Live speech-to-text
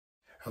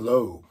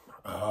Hello,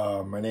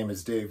 my name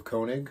is Dave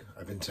Koenig.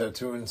 I've been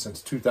tattooing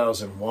since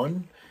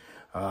 2001.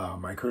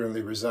 I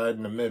currently reside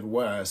in the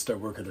Midwest. I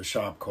work at a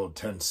shop called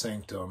Tent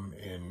Sanctum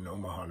in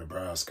Omaha,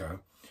 Nebraska.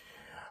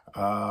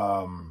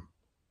 I've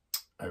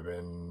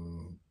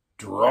been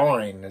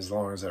drawing as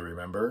long as I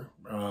remember.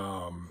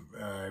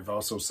 I've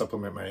also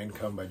supplemented my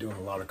income by doing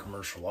a lot of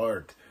commercial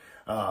art.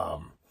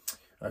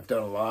 I've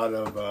done a lot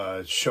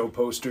of show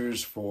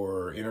posters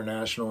for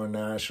international and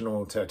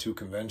national tattoo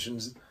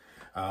conventions.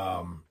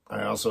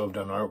 I also have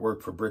done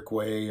artwork for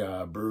Brickway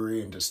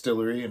Brewery and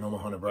Distillery in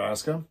Omaha,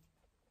 Nebraska.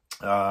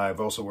 I've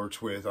also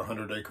worked with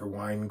 100 Acre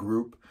Wine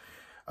Group,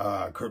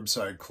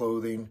 Curbside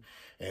Clothing,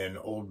 and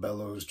Old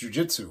Bellows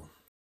Jiu-Jitsu.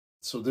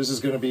 So this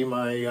is going to be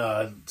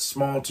my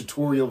small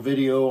tutorial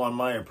video on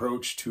my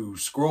approach to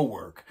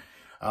scrollwork.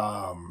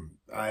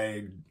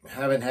 I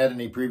haven't had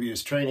any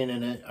previous training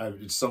in it.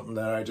 It's something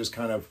that I just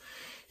kind of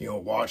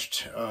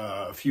watched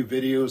a few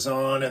videos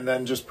on and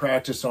then just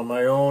practiced on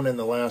my own in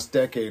the last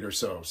decade or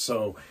so.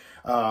 So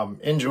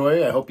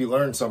enjoy. I hope you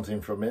learned something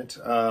from it.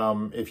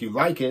 If you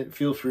like it,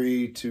 feel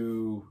free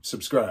to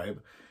subscribe.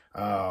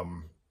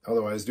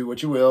 Otherwise, do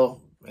what you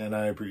will, and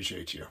I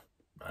appreciate you.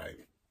 All right.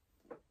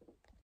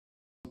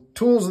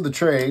 Tools of the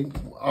trade.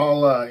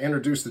 I'll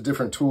introduce the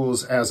different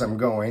tools as I'm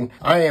going.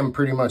 I am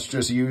pretty much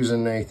just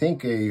using, I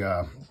think,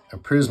 a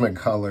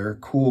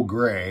Prismacolor Cool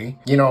Gray.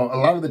 A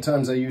lot of the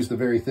times I use the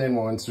very thin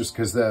ones just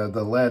because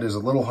the lead is a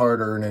little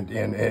harder and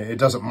it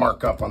doesn't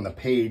mark up on the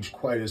page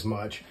quite as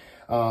much.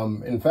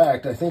 In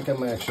fact, I think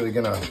I'm actually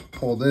going to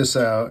pull this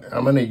out.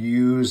 I'm going to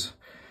use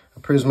a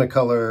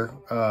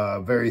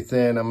Prismacolor very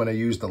thin. I'm going to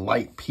use the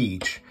light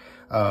peach.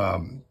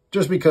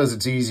 Just because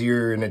it's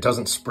easier and it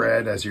doesn't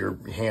spread as your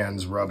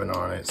hand's rubbing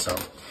on it. So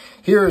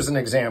here is an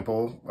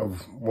example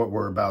of what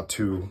we're about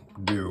to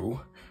do.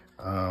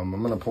 I'm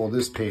going to pull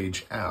this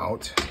page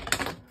out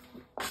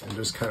and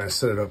just kind of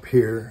set it up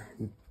here.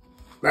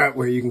 That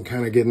way you can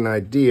kind of get an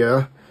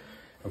idea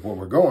of what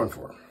we're going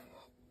for.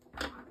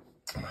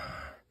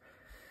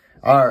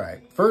 All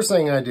right, first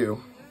thing I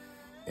do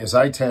is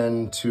I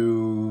tend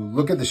to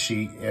look at the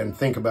sheet and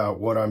think about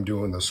what I'm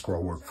doing the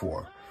scroll work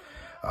for.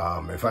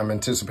 If I'm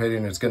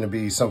anticipating it's going to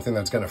be something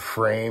that's going to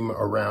frame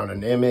around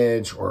an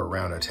image or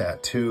around a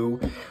tattoo.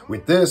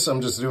 With this,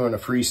 I'm just doing a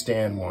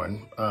freestand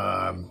one.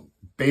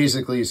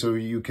 Basically, so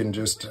you can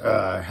just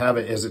have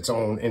it as its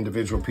own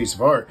individual piece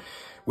of art.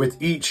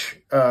 With each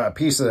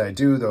piece that I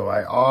do, though,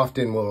 I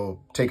often will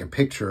take a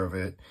picture of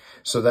it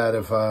so that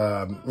if,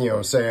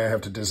 say I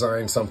have to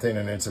design something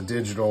and it's a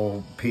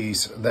digital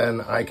piece,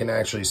 then I can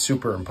actually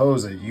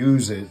superimpose it,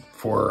 use it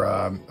for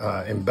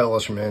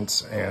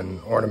embellishments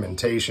and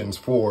ornamentations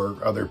for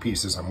other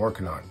pieces I'm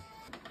working on.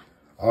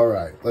 All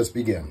right, let's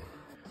begin.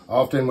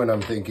 Often when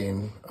I'm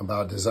thinking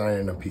about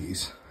designing a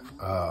piece,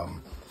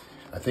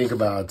 I think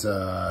about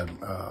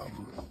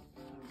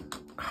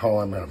how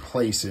I'm going to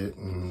place it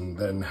and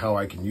then how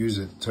I can use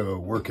it to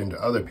work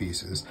into other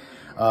pieces.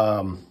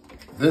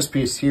 This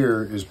piece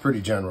here is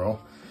pretty general.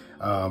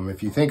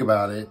 If you think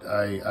about it,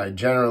 I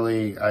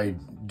generally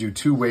do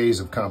two ways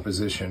of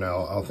composition.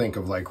 I'll think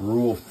of like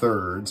rule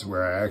thirds,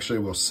 where I actually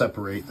will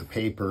separate the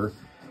paper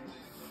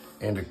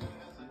into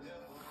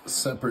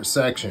separate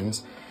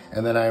sections,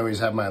 and then I always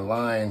have my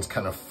lines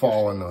kind of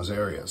fall in those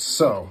areas.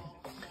 So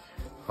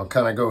I'll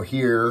kind of go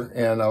here,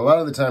 and a lot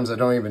of the times I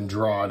don't even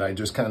draw it. I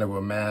just kind of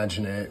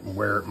imagine it,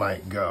 where it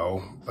might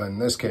go. But in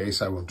this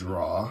case, I will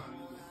draw.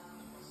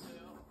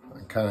 I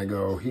kind of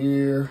go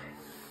here,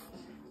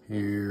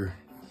 here,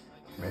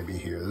 maybe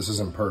here. This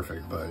isn't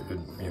perfect, but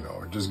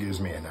it just gives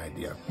me an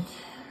idea.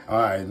 All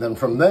right, then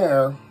from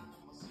there,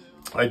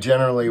 I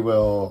generally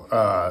will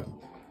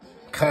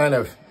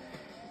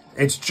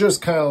it's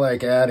just kind of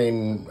like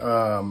adding,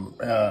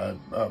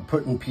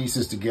 putting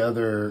pieces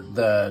together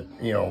that,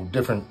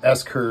 different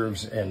S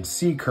curves and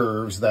C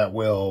curves that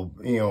will,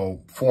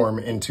 form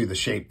into the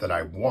shape that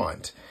I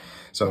want.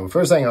 So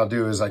first thing I'll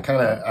do is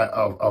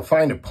I'll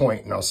find a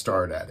point and I'll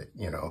start at it,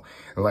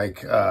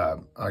 like, I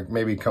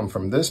maybe come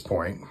from this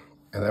point,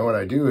 and then what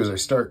I do is I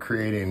start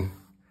creating,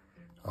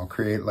 I'll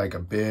create like a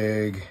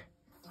big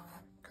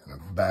kind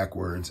of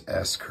backwards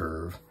S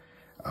curve.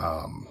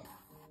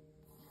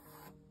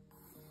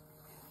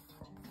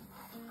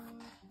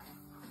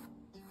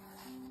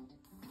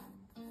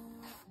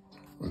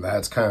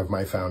 That's kind of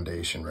my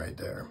foundation right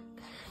there.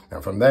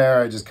 Now from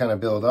there, I just kind of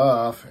build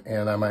off,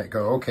 and I might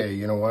go, okay,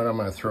 you know what? I'm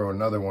going to throw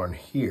another one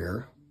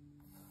here.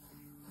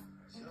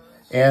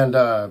 And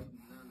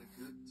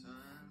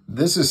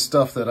this is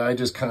stuff that I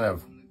just kind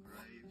of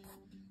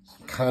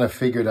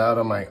figured out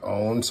on my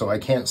own. So I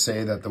can't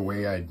say that the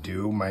way I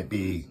do might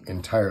be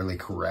entirely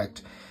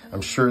correct.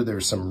 I'm sure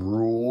there's some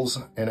rules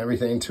and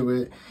everything to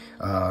it.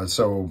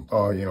 So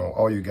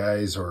all you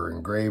guys are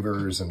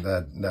engravers and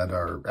that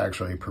are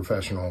actually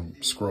professional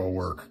scroll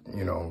work,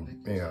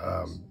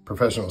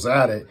 professionals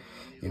at it,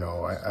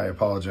 I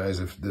apologize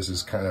if this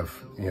is kind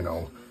of,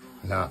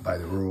 not by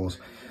the rules.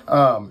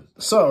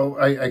 So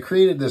I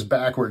created this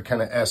backward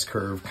kind of S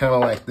curve, kind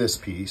of like this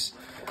piece.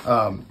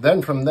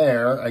 Then from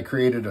there, I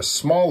created a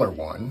smaller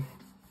one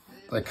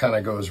that kind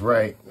of goes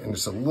right, and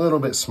it's a little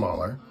bit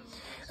smaller.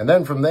 And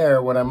then from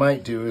there, what I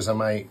might do is I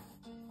might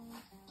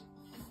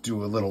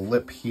do a little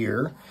lip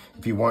here.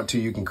 If you want to,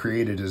 you can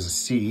create it as a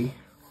C,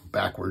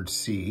 backward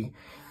C.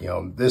 You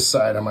know, this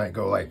side I might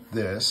go like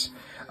this,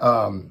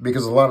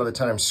 because a lot of the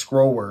time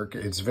Scrollwork,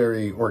 it's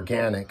very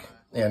organic,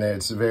 and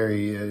it's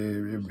very,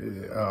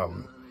 it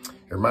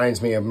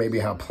reminds me of maybe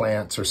how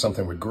plants or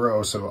something would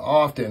grow. So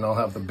often I'll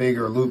have the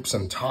bigger loops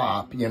on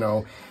top, you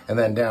know, and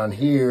then down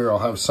here I'll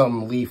have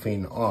some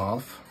leafing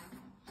off.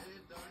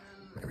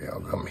 Maybe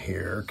I'll come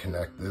here,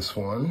 connect this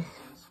one.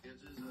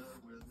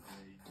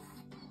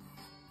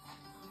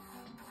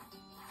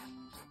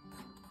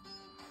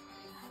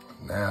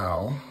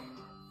 Now,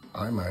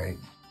 I might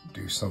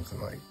do something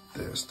like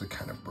this to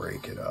kind of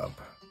break it up.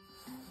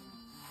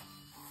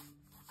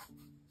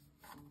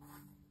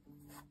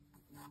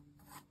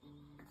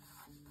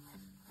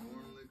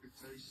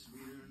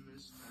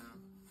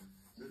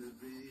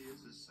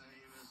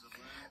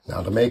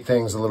 Now, to make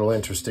things a little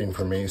interesting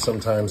for me,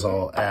 sometimes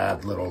I'll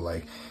add little,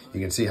 like, you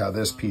can see how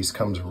this piece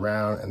comes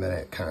around and then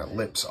it kind of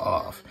lips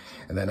off.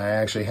 And then I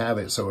actually have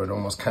it so it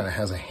almost kind of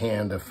has a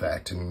hand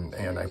effect,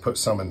 and I put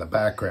some in the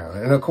background.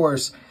 And of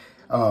course,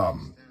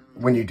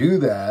 when you do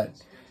that,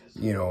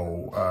 you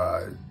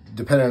know,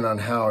 depending on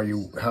how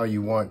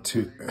you want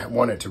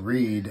it to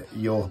read,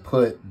 you'll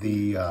put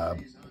the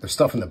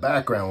stuff in the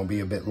background will be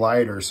a bit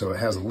lighter, so it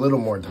has a little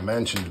more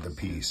dimension to the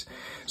piece.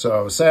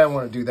 So say I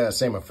want to do that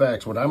same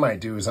effect, what I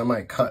might do is I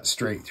might cut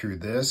straight through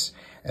this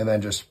and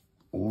then just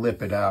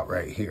lip it out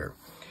right here.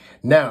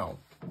 Now,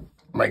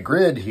 my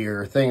grid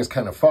here, things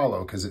kind of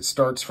follow because it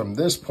starts from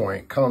this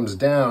point, comes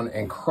down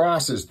and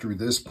crosses through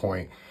this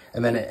point,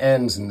 and then it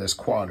ends in this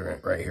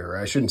quadrant right here.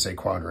 I shouldn't say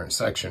quadrant,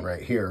 section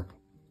right here.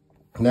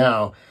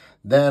 Now,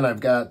 then I've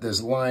got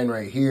this line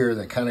right here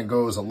that kind of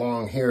goes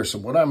along here. So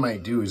what I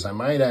might do is I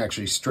might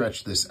actually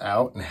stretch this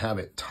out and have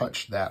it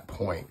touch that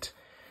point.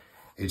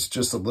 It's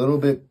just a little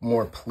bit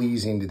more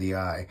pleasing to the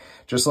eye.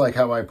 Just like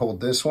how I pulled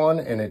this one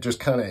and it just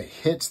kind of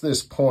hits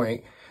this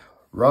point,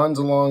 runs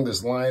along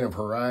this line of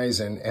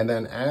horizon, and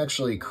then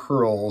actually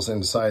curls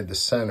inside the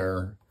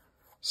center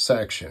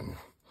section.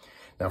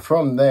 Now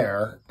from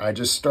there, I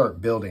just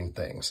start building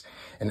things.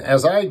 And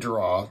as I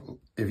draw,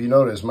 if you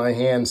notice, my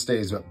hand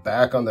stays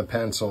back on the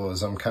pencil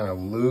as I'm kind of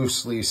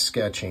loosely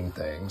sketching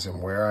things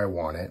and where I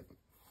want it.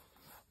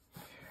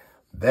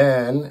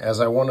 Then, as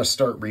I want to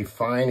start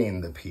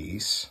refining the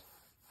piece,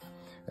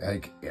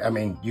 I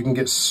mean, you can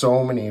get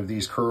so many of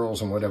these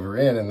curls and whatever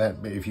in, and that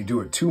if you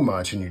do it too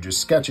much and you just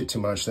sketch it too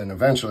much, then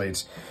eventually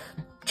it's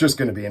just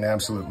going to be an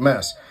absolute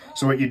mess.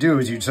 So what you do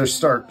is you just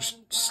start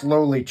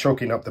slowly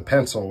choking up the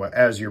pencil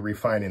as you're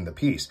refining the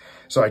piece.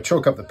 So I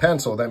choke up the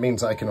pencil, that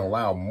means I can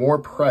allow more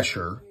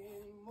pressure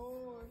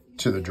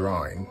to the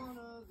drawing.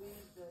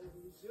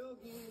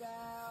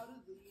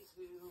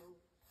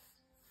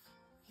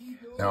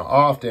 Now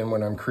often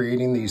when I'm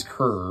creating these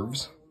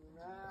curves,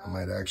 I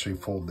might actually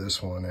fold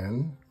this one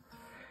in.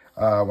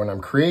 When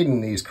I'm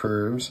creating these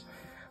curves,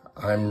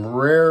 I'm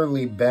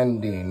rarely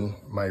bending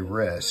my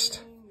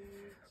wrist.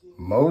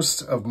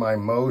 Most of my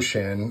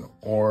motion,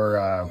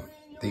 or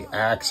the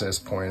access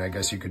point, I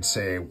guess you could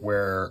say,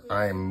 where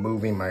I'm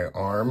moving my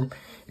arm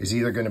is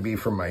either going to be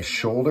from my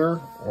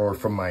shoulder or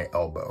from my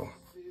elbow.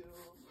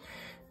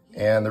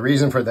 And the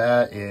reason for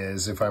that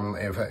is if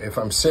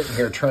I'm sitting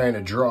here trying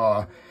to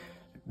draw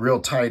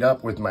real tight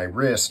up with my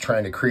wrist,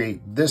 trying to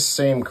create this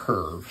same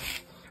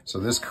curve. So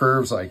this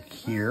curve's like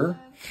here,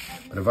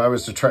 but if I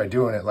was to try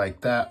doing it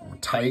like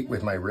that, tight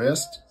with my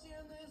wrist,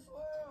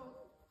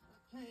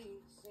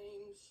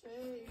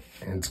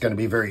 and it's going to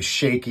be very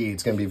shaky,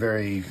 it's going to be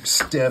very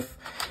stiff.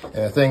 And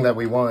the thing that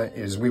we want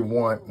is we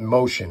want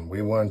motion,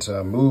 we want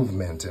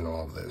movement in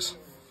all of this.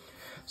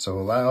 So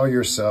allow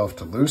yourself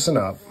to loosen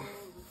up.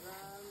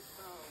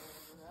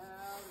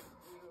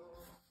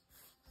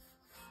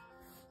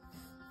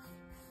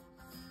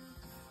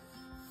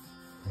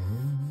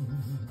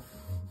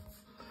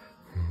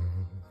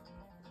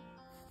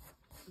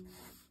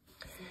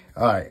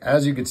 All right,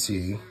 as you can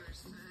see,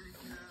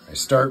 I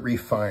start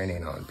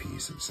refining on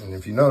pieces. And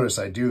if you notice,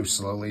 I do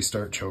slowly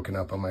start choking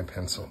up on my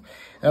pencil.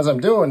 As I'm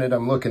doing it,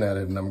 I'm looking at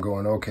it and I'm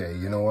going, okay,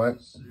 you know what?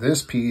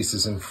 This piece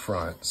is in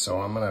front, so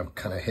I'm going to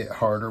kind of hit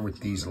harder with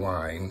these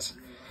lines.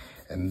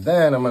 And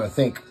then I'm going to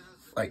think,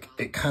 like,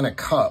 it kind of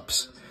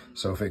cups.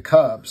 So if it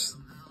cups,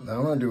 then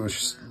I'm going to do a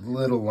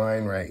little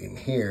line right in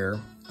here.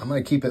 I'm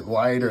going to keep it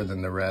lighter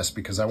than the rest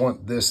because I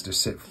want this to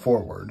sit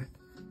forward,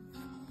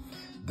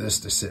 this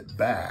to sit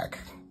back.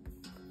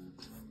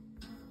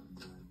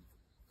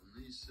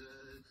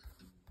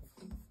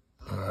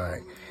 All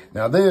right,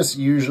 now this,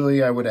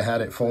 usually I would have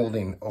had it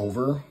folding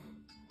over,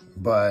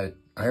 but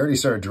I already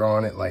started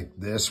drawing it like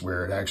this,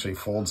 where it actually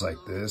folds like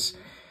this.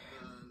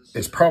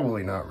 It's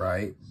probably not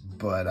right,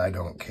 but I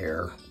don't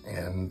care,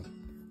 and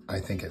I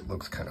think it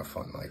looks kind of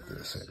fun like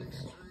this. It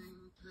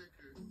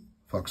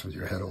fucks with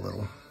your head a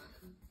little.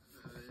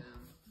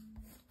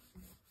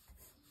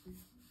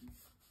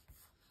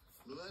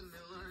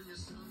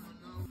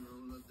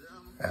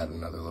 Add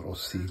another little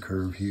C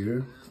curve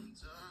here.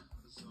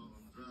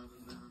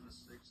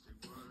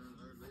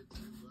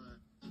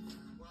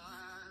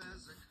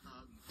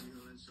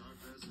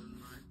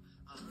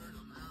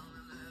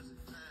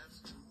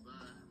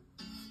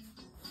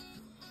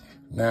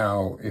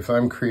 Now, if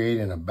I'm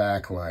creating a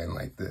back line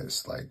like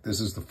this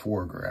is the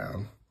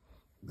foreground,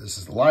 this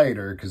is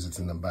lighter because it's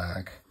in the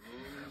back.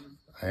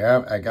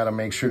 I got to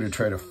make sure to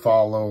try to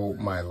follow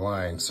my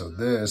line. So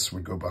this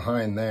would go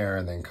behind there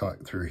and then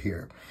cut through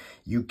here.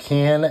 You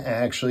can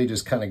actually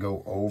just kind of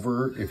go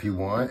over if you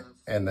want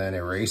and then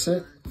erase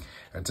it.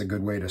 That's a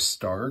good way to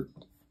start.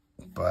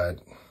 But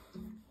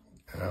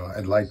you know,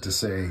 I'd like to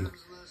say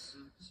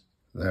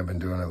that I've been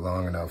doing it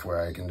long enough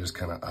where I can just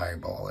kind of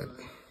eyeball it.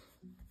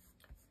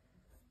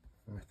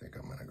 I think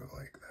I'm going to go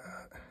like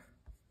that.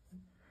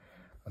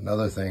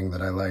 Another thing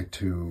that I like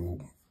to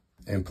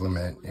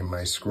implement in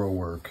my scroll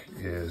work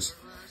is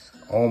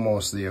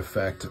almost the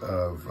effect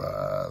of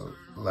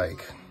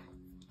like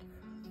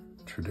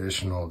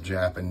traditional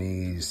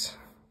Japanese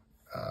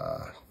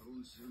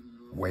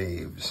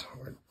waves.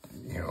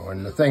 You know,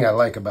 and the thing I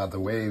like about the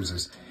waves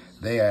is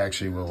they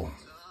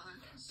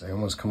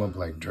almost come up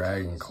like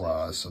dragon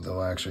claws, so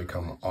they'll actually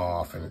come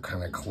off and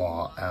kind of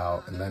claw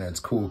out, and then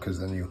it's cool because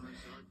then you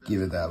give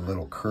it that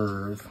little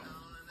curve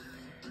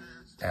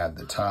at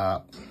the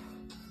top.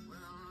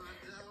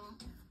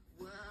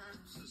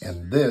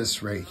 And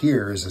this right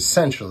here is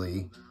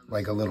essentially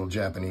like a little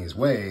Japanese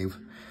wave.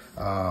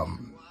 I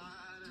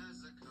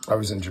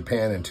was in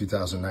Japan in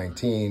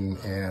 2019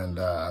 and,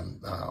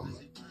 oh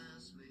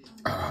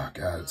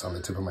God, it's on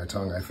the tip of my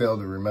tongue. I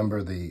failed to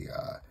remember the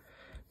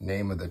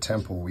name of the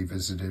temple we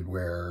visited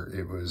where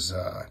it was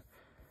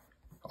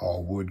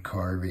all wood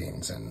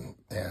carvings and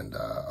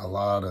a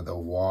lot of the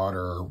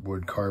water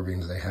wood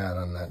carvings they had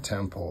on that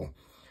temple.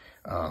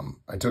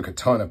 I took a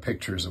ton of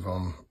pictures of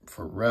them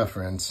for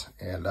reference,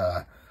 and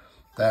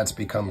that's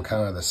become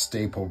kind of the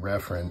staple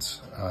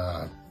reference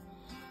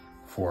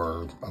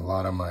for a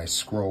lot of my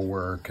scroll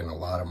work and a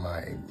lot of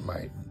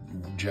my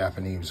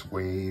Japanese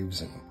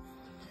waves. And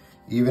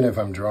even if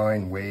I'm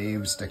drawing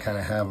waves to kind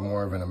of have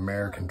more of an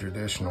American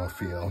traditional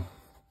feel.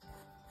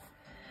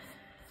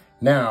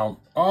 Now,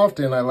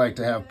 often I like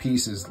to have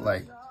pieces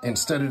like,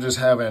 instead of just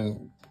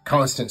having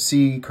constant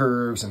C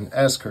curves and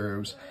S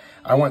curves,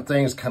 I want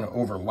things kind of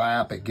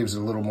overlap. It gives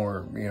it a little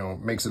more, you know,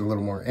 makes it a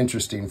little more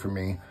interesting for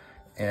me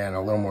and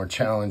a little more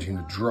challenging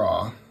to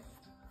draw,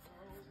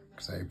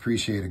 because I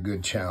appreciate a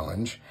good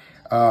challenge.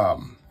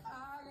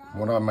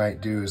 What I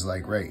might do is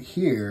like right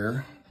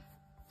here,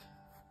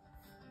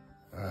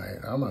 all right,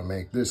 I'm gonna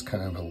make this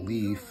kind of a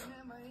leaf.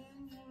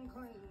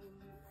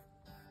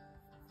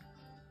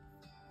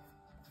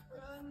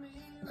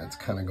 That's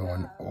kind of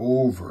going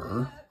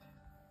over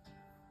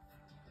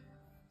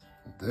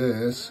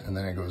this, and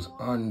then it goes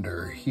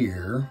under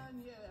here.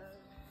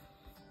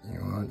 You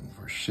know what,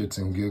 for shits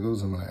and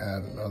giggles, I'm gonna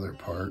add another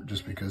part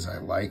just because I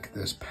like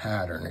this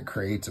pattern. It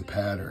creates a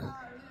pattern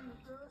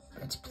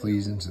that's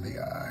pleasing to the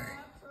eye.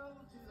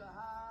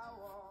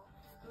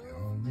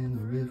 Come in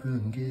the river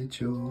and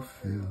get your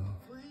fill.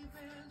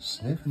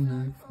 Sniffing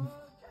like...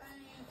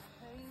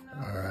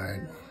 All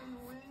right.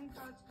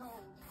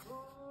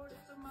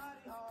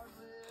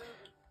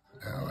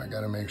 Now I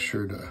gotta make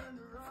sure to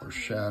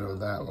foreshadow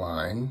that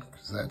line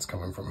because that's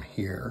coming from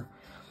here.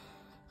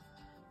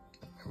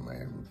 I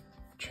might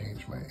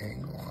change my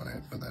angle on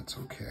it, but that's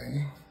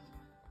okay.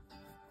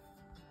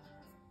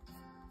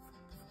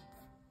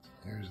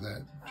 There's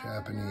that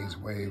Japanese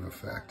wave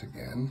effect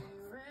again.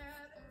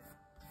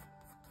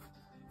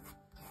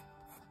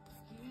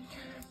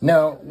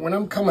 Now, when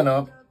I'm coming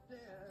up,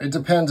 it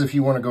depends if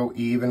you want to go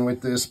even with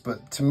this,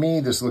 but to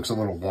me, this looks a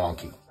little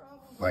wonky.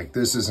 Like,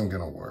 this isn't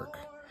gonna work.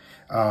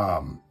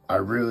 I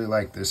really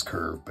like this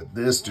curve, but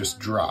this just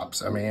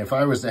drops. I mean, if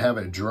I was to have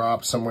it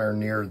drop somewhere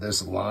near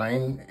this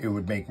line, it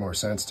would make more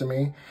sense to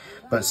me.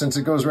 But since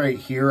it goes right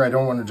here, I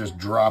don't want to just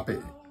drop it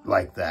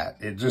like that.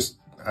 It just,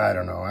 I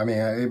don't know. I mean,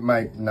 it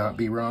might not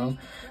be wrong,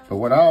 but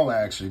what I'll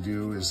actually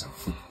do is,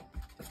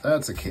 if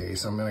that's the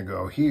case, I'm going to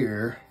go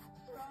here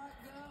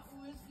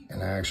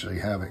and actually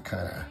have it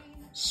kind of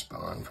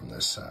spawn from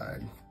this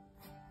side.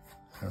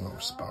 I don't know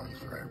if spawn is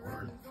the right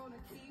word.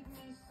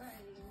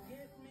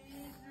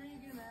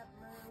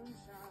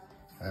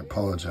 I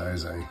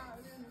apologize, I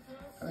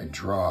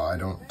draw, I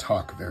don't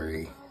talk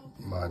very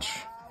much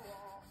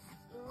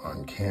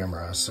on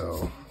camera,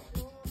 so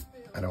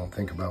I don't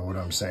think about what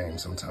I'm saying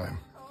sometimes.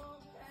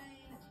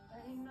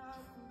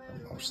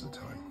 Most of the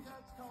time.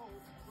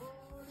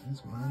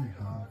 It's mighty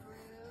hot.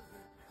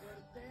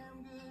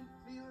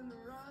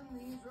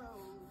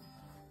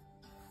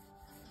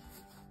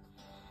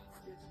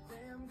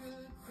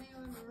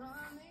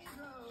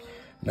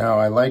 Now,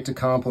 I like to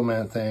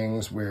complement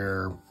things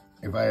where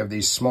if I have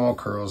these small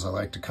curls, I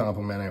like to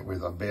complement it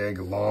with a big,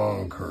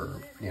 long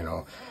curve, you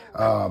know.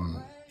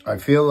 I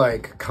feel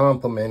like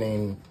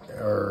complementing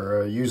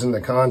or using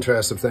the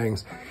contrast of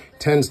things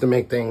tends to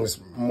make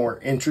things more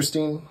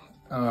interesting.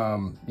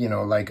 You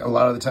know, like a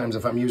lot of the times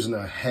if I'm using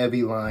a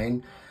heavy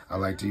line, I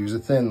like to use a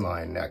thin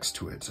line next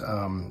to it.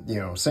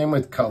 You know, same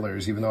with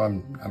colors, even though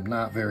I'm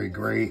not very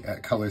great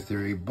at color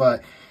theory,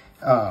 but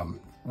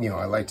you know,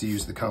 I like to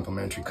use the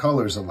complementary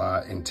colors a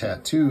lot in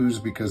tattoos,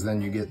 because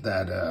then you get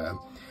that,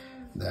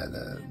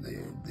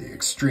 the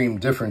extreme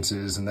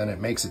differences, and then it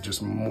makes it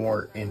just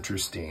more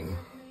interesting.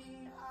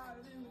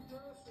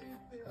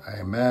 I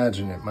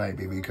imagine it might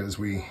be because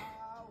we,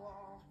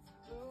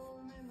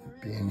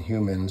 being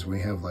humans, we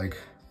have like,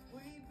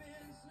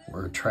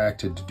 we're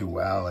attracted to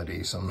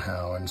duality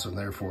somehow, and so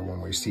therefore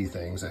when we see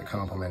things that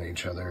complement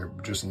each other,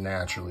 it just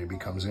naturally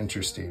becomes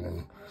interesting,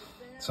 and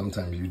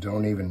sometimes you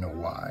don't even know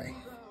why.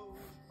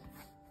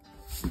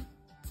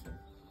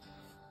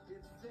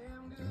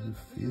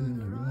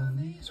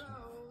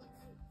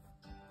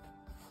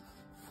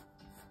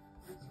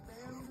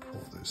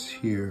 Pull this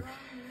here.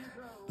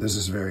 This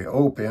is very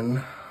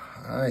open.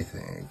 I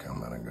think I'm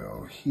gonna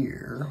go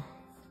here.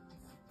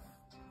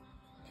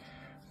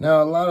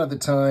 Now, a lot of the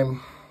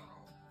time,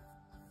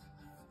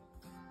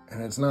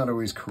 and it's not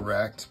always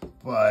correct,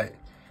 but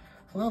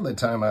a lot of the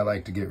time I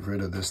like to get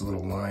rid of this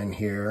little line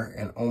here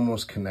and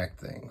almost connect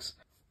things.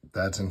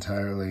 That's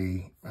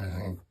entirely, I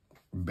think,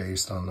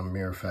 based on the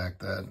mere fact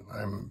that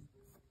I'm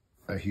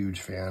a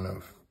huge fan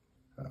of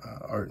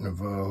Art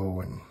Nouveau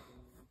and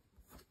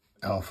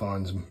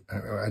Alphonse.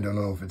 I don't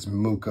know if it's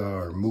Mucha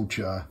or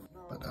Mucha,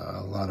 but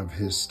a lot of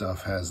his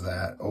stuff has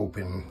that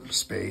open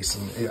space,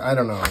 and I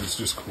don't know, it's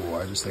just cool.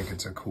 I just think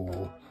it's a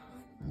cool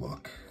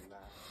look.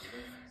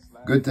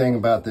 Good thing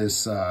about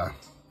this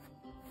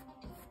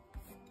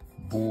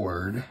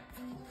board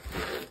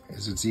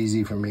is it's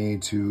easy for me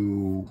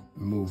to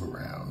move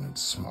around.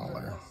 It's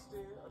smaller.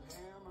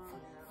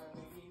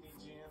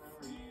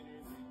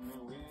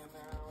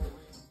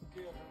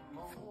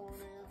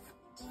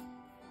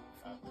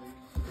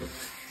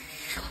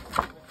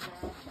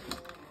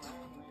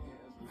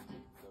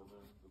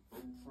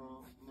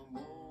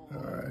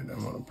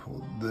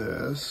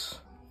 This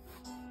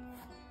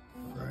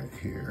right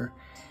here,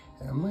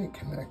 and I might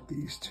connect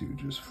these two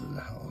just for the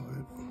hell of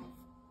it.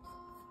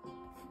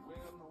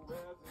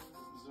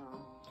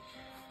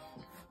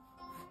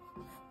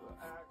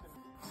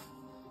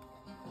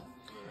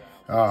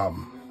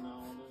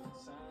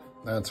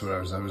 That's what I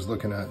was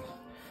looking at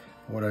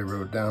what I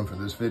wrote down for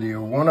this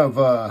video. One of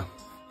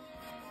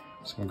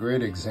some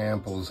great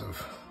examples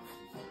of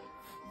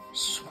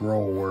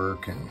scroll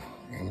work and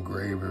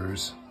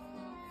engravers.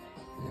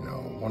 You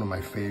know, one of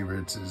my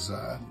favorites is,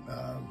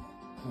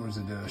 what is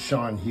it,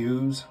 Sean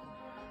Hughes.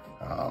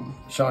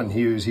 Sean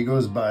Hughes, he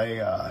goes by,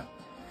 I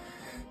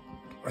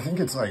think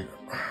it's like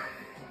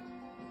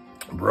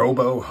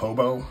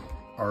Hobo,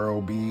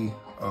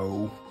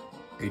 R-O-B-O-H-O-B-O.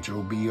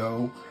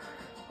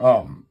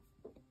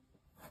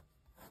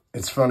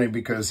 It's funny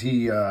because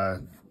he,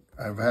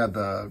 I've had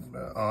the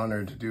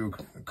honor to do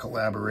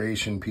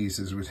collaboration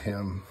pieces with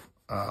him.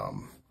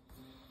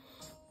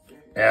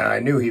 And I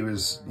knew he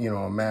was, you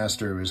know, a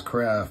master of his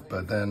craft,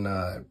 but then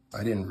I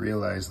didn't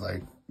realize,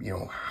 like, you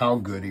know, how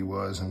good he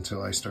was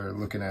until I started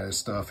looking at his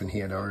stuff, and he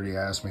had already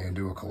asked me to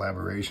do a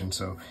collaboration.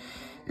 So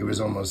it was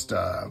almost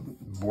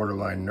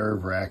borderline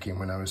nerve-wracking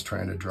when I was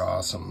trying to draw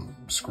some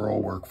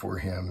scroll work for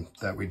him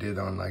that we did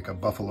on like a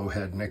buffalo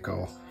head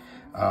nickel.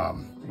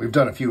 We've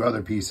done a few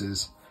other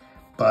pieces,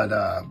 but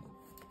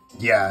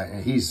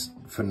yeah, he's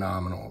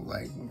phenomenal.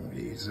 Like,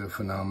 he's a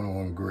phenomenal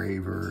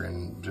engraver,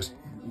 and just,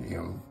 you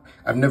know,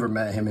 I've never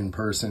met him in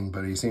person,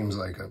 but he seems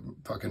like a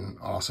fucking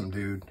awesome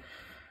dude.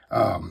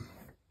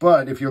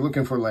 But if you're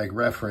looking for like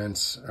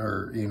reference,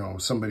 or, you know,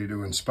 somebody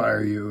to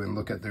inspire you and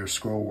look at their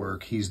scroll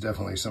work, he's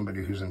definitely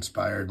somebody who's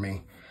inspired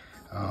me.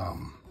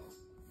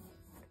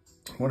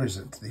 What is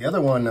it? The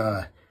other one,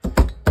 and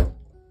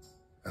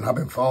I've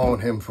been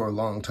following him for a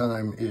long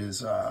time,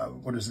 is,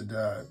 what is it?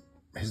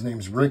 His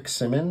name's Rick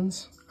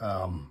Simmons.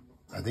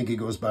 I think he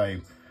goes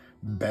by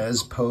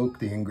Bespoke,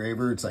 the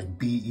engraver. It's like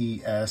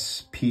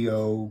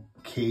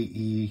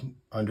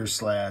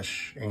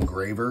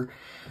BESPOKE_engraver.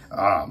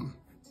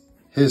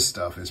 His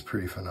stuff is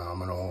pretty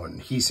phenomenal,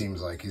 and he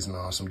seems like he's an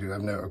awesome dude.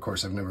 Of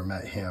course, I've never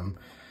met him,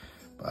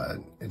 but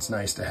it's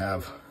nice to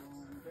have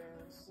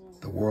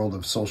the world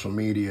of social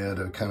media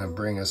to kind of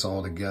bring us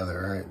all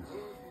together, right?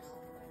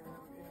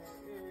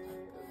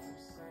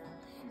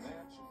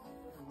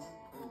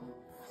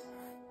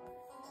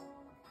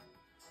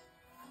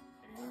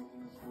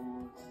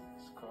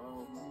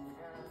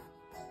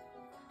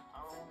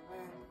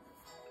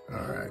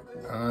 All right,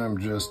 I'm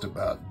just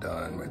about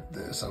done with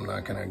this. I'm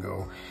not gonna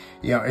go,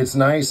 you know, it's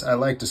nice. I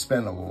like to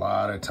spend a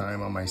lot of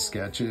time on my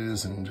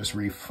sketches and just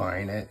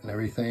refine it and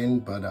everything,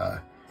 but I'm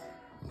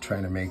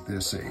trying to make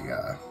this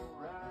a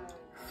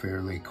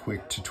fairly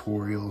quick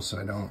tutorial so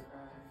I don't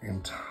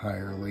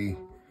entirely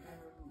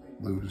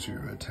lose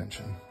your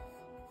attention.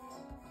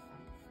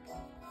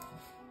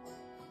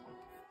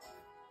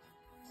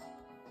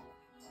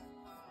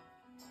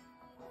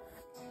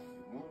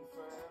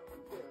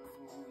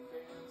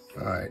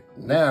 All right,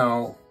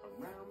 now,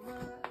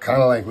 kind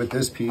of like with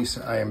this piece,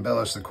 I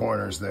embellish the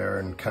corners there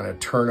and kind of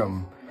turn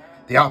them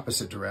the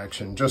opposite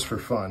direction just for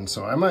fun.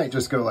 So I might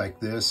just go like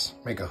this,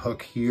 make a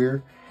hook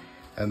here,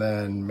 and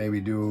then maybe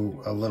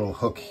do a little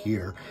hook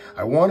here.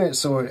 I want it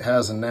so it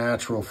has a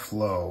natural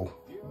flow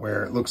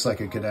where it looks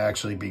like it could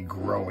actually be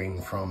growing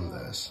from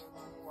this.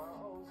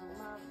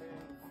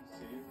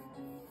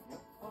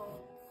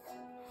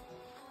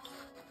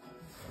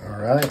 All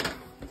right,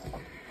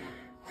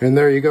 and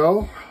there you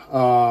go.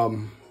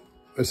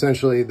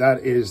 Essentially,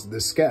 that is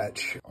the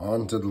sketch.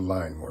 On to the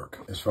line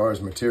work. As far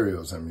as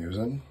materials I'm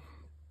using,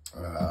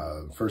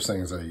 first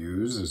things I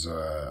use is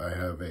I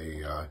have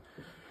a,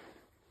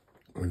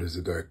 what is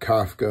it, a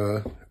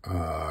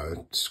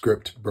Kafka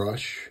script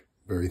brush,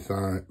 very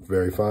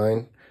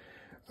fine.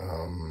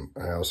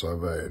 I also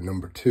have a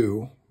number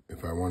 2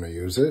 if I want to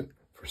use it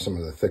for some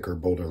of the thicker,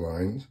 bolder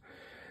lines.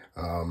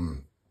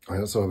 I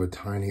also have a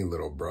tiny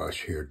little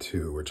brush here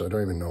too, which I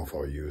don't even know if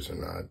I'll use or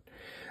not.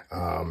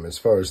 As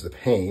far as the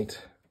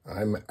paint,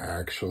 I'm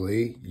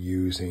actually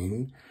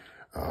using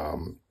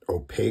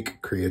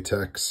opaque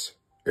Createx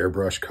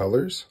airbrush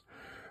colors.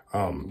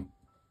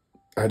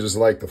 I just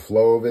like the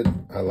flow of it.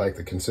 I like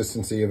the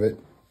consistency of it.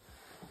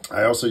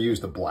 I also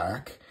use the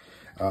black.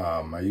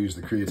 I use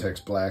the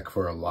Createx black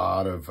for a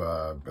lot of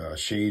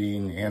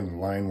shading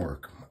and line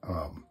work.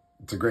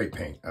 It's a great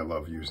paint. I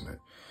love using it.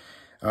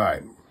 All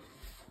right,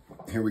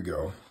 here we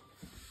go.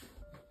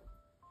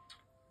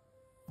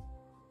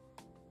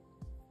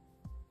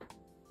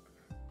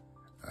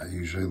 I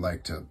usually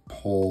like to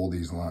pull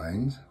these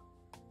lines.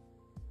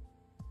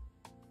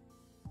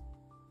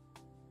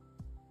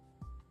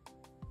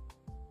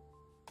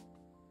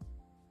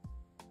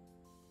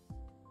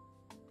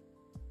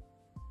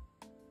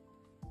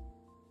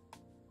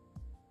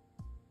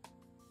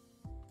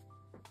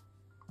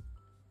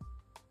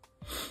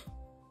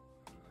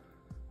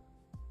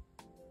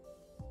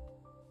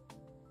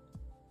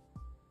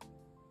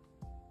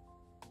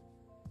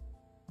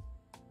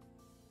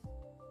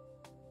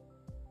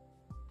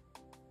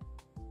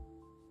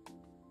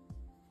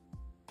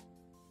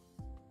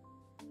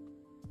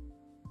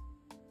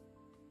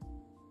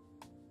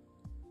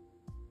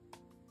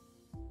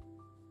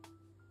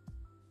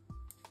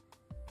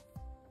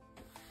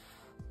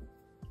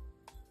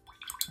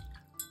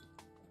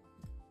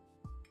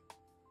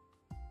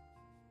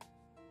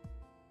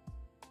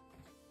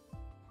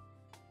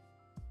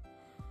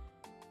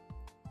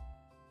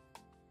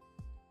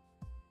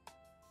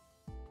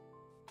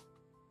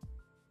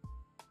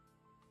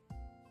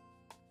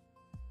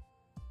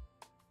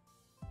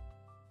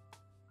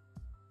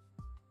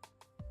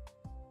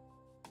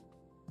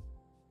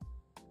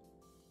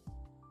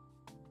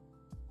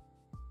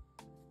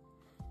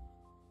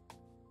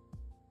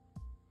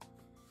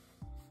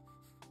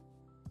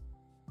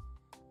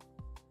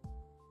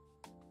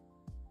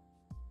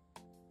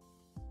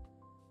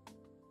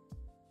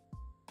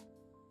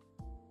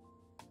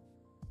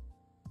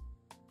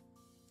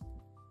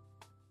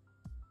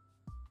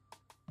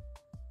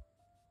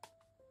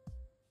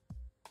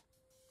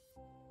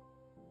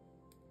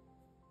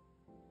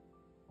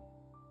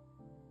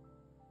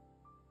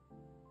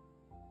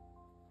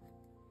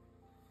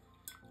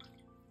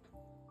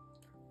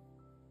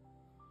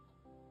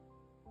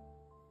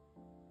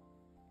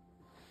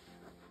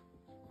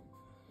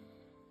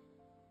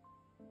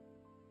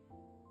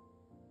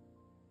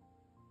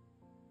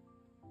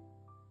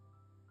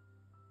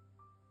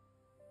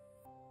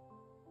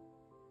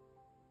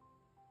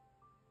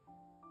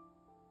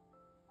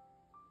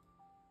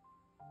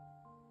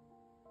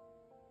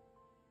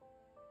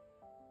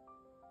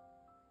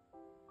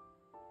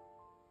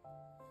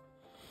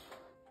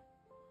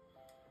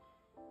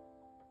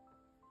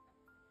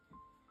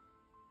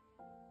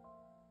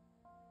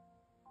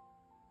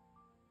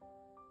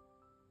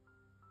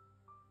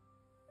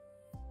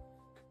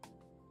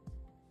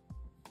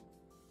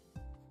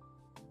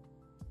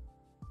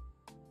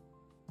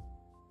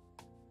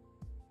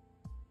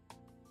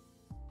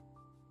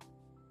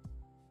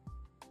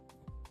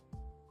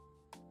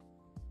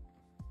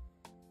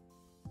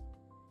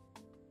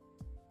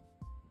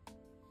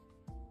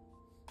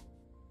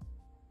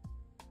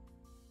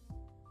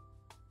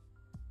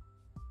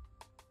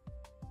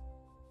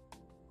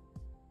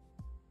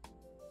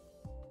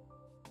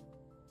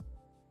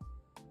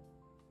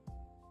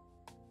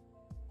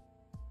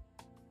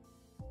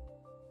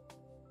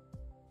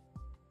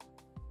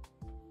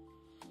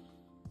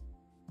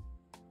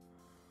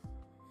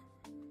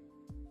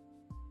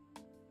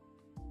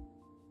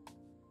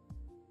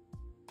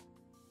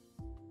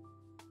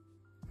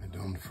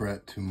 Don't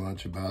fret too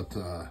much about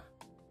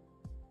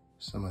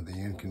some of the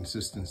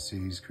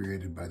inconsistencies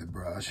created by the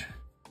brush.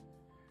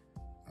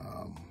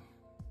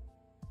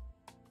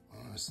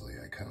 Honestly,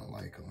 I kind of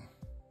like them.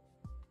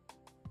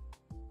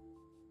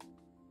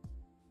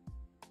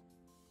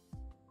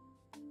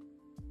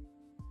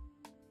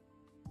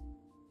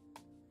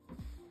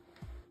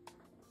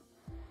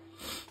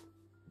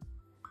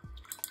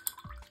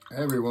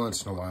 Every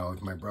once in a while,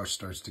 if my brush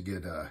starts to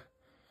get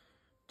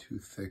too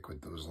thick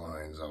with those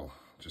lines, I'll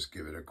just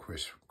give it a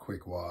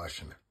quick wash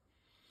and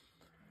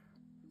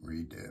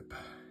re-dip.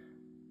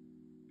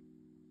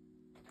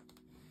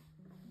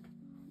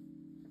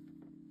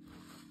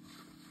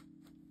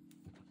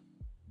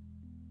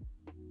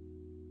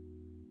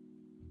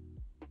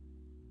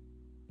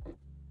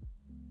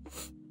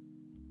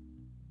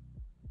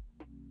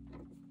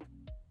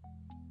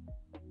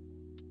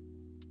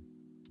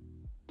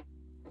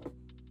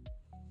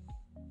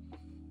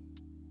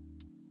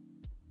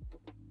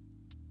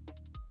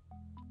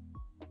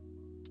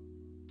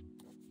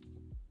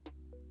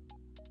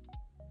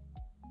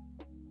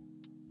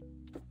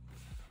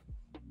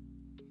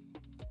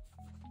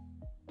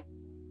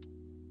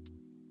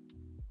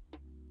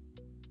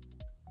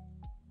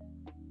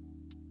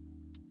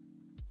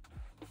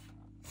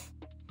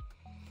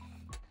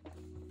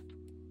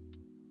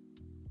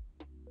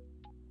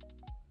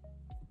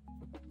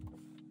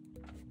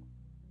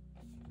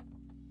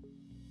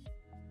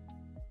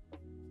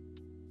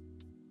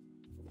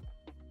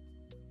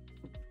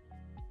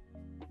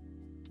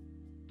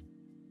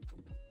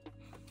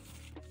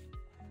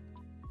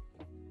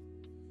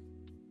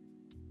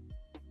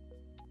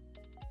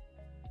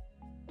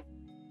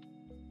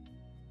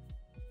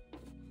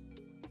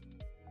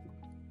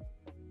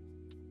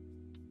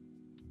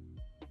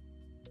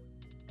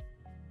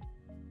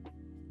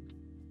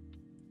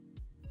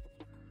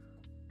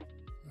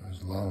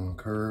 those long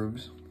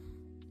curves.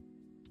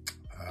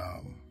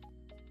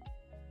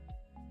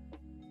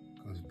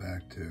 Goes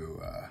back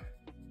to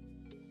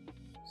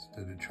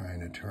instead of trying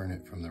to turn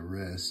it from the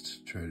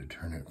wrist, try to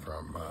turn it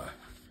from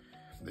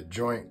the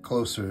joint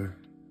closer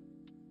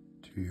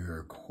to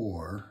your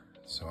core.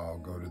 So I'll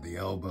go to the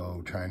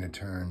elbow, trying to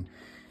turn.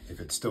 If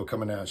it's still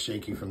coming out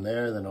shaky from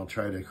there, then I'll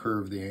try to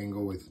curve the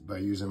angle by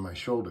using my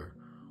shoulder.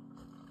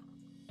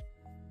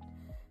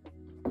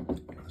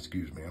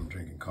 Excuse me, I'm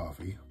drinking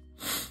coffee.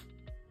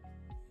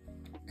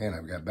 And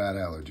I've got bad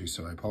allergies,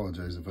 so I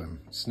apologize if I'm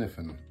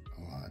sniffing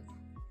a lot.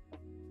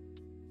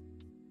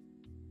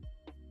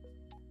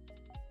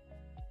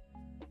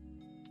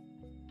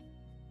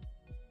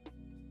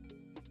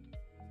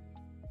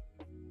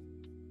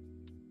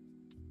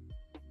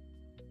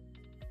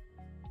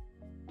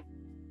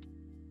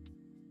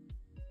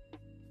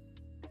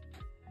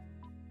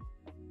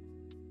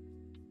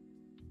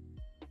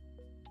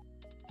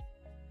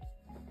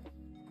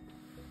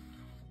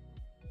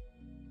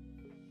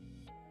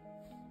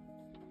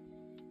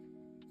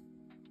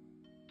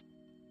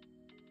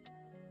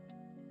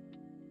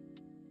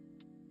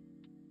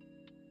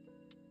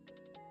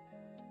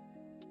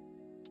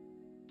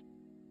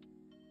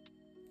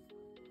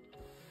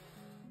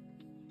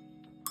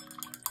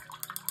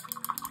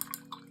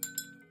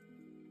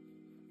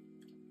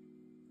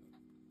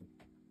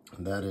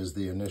 That is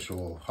the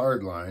initial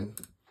hard line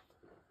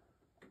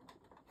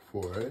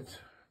for it.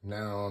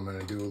 Now I'm going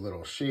to do a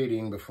little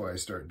shading before I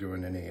start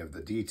doing any of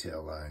the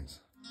detail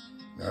lines.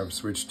 Now I've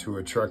switched to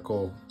a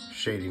charcoal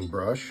shading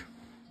brush.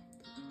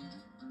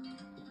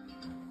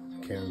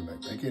 I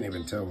can't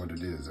even tell what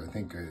it is. I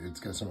think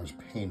it's got so much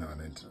paint on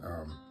it.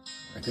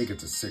 I think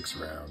it's a 6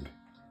 round.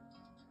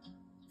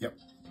 Yep.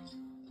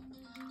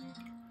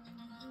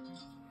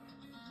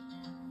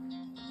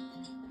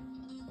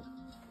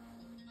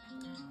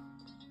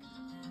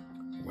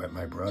 Wet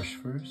my brush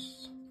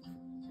first.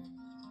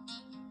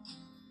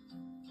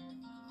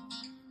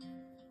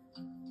 A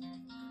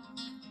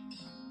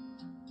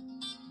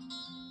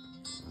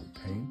little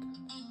paint.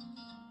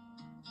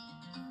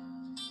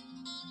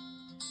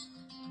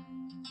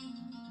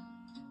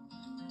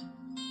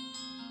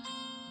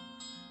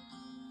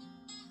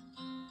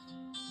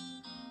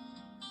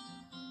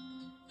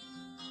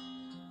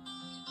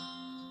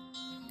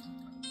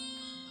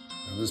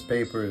 Now this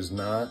paper is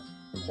not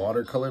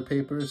watercolor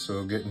paper,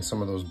 so getting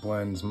some of those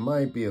blends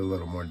might be a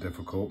little more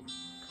difficult,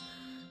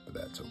 but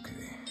that's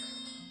okay.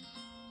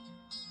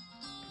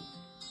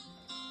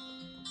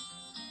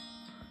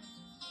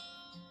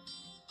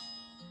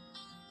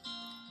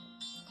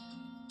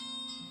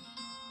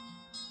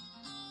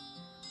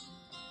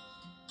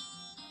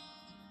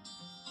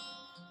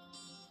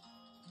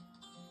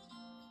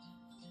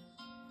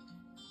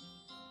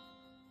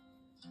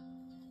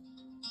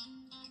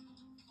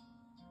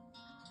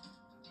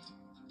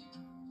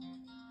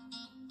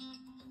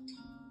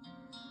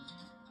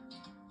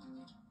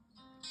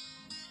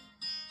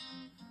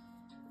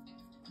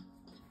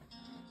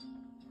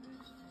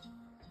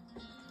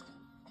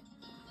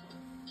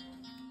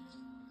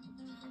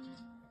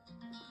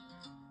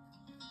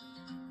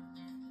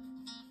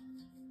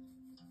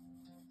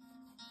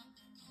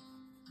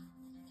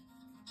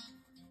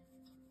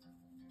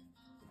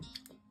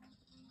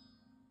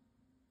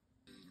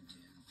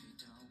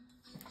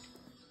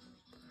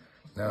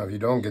 Now, if you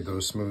don't get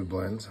those smooth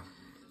blends,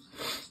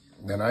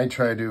 then I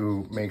try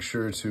to make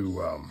sure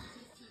to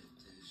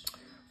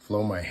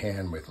flow my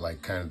hand with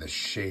like kind of the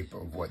shape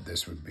of what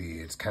this would be.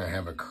 It's kind of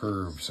have a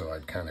curve, so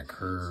I'd kind of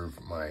curve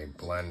my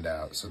blend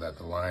out so that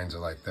the lines are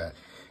like that.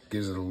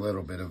 Gives it a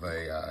little bit of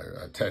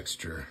a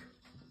texture,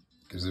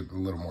 gives it a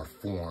little more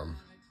form.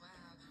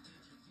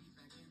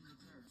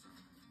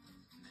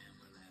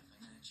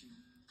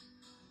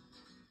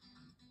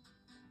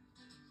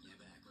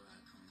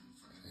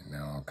 And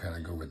now I'll kind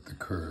of go with the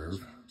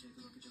curve.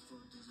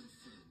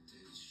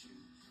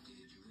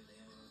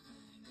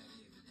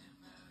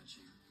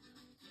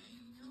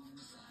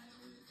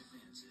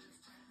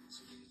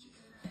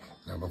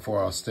 Now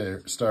before I'll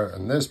start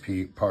on this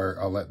part,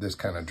 I'll let this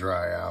kind of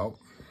dry out.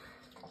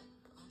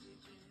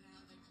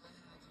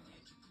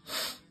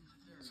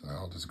 So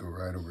I'll just go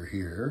right over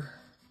here.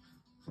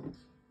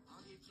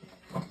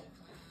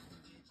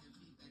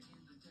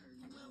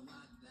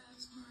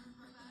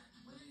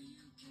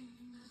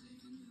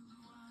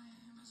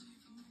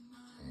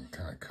 And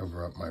kind of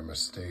cover up my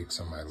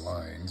mistakes on my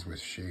lines with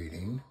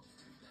shading.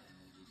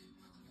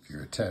 If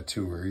you're a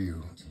tattooer,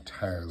 you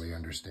entirely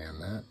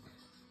understand that.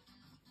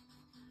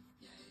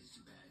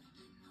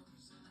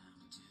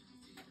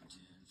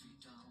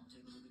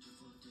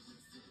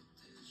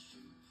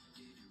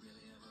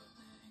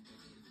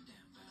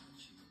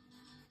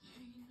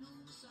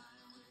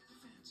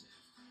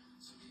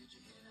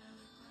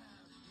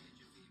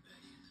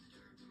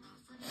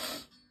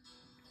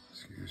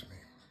 Excuse me.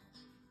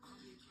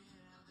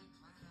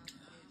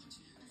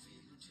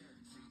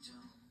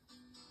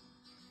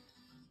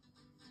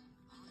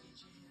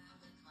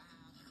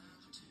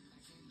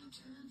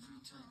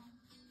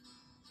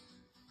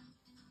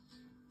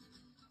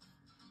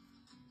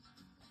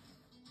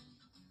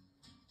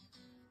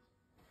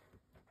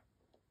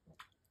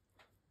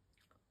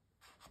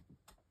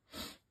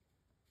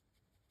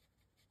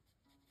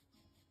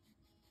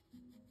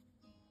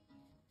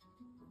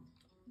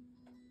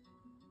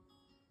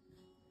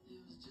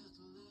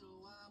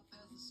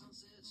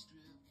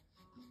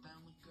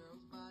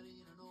 girl's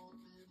body in an open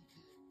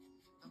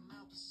pit. Her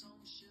mouth was sewn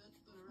shut,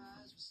 but her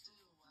eyes were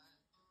still wide,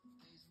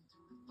 gazing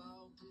through the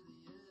fog to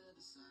the other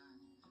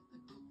side.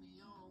 They put me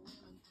on a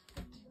women deep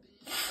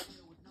in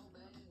hell with no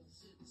bells,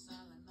 sitting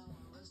silent on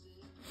a rusty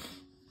floor,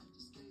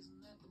 just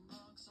gazing at the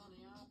monks on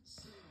the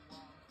opposite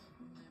wall,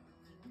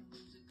 remembering the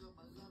music of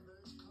my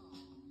lover's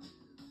call.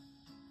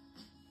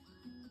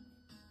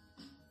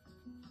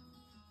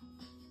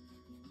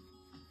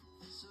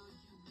 So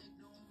you make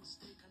no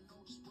mistake, I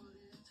know just what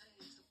it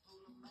takes to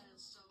pull a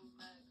man's soul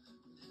back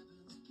from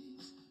heaven's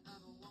gates.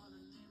 I've been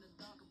wandering in the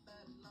dark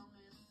about it long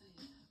and thin,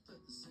 but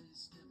they say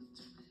it's never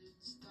too late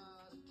to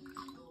start again.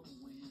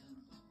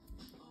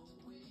 Oh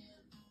when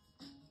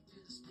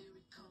did the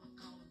spirit come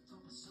calling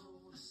from the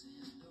soul to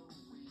sin? Oh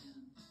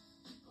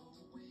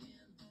when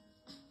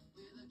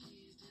will the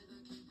keys to the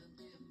kingdom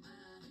be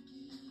mine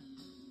again?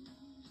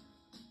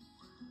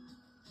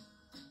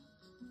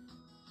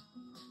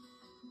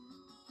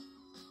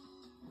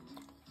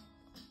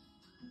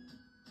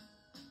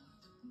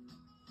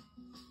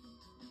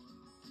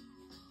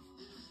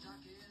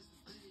 Dark as the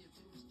grave,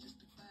 it was just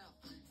about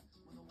 3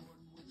 when the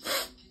warden with the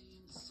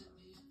came to set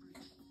me free.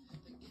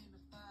 They gave me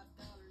 $5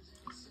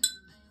 in a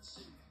second-hand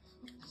suit,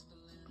 a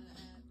pistol and a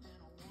hat and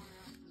a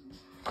worn-out blue.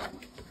 So I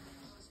took the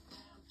bus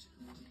down to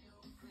Rio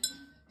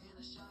Grande and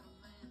I shot a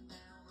man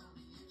down on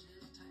the edge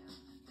of town.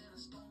 Then I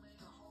stole me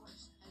a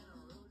horse and I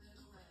rode it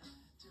around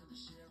till the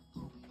sheriff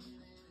pulled me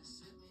in and he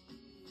set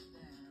me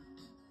down.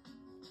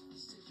 He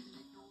said, "You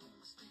make no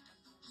mistake, I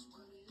know just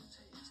what it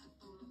takes to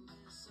pull a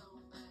man's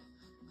soul back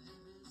from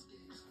heaven's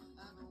gates.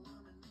 I've been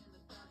wandering in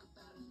the dark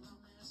about as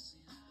long as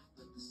sin,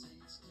 but they say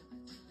it's never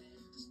too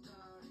late to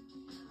start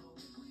again.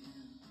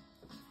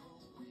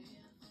 Oh when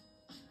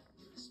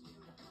will the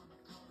spirit come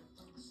calling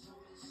from the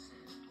soul to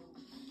sin?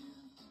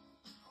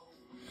 Oh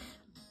when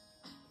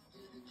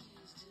will the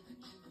keys to the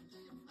kingdom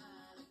be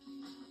mine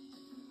again?"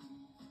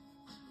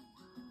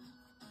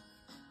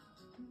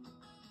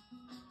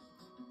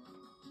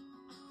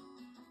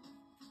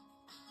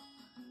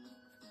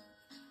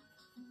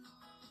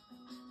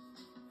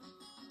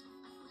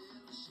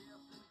 Well, the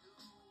sheriff let me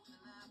go with a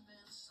knife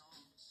and a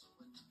song, so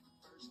I took the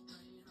first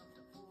train up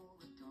to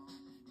Oregon,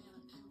 and I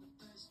killed the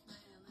first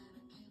man that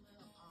I came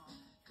upon,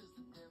 'cause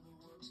the devil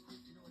works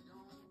quick, you know it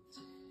don't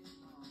take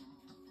long.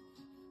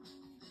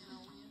 Then I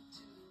went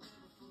to the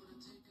river for to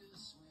take a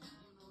swim,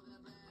 you know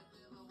that black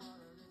river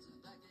water, it's as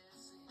black as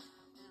sin,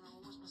 and I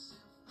washed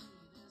myself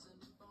clean as a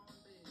newborn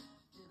baby,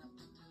 then I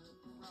picked up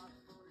a rock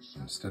for the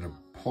shot. Instead of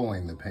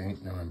pulling the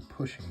paint, now I'm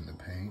pushing the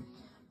paint.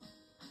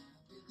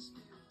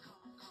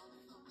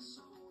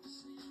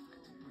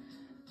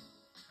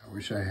 I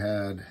wish I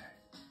had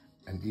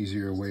an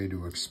easier way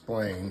to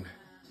explain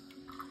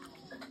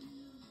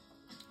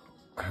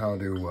how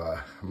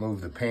to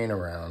move the paint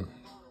around,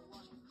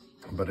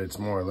 but it's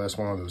more or less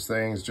one of those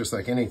things, just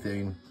like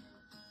anything,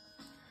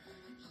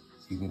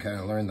 you can kind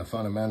of learn the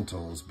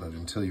fundamentals, but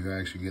until you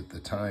actually get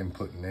the time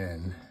putting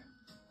in,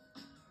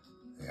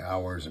 the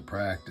hours of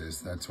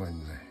practice, that's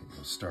when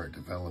you'll start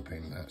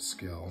developing that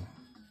skill.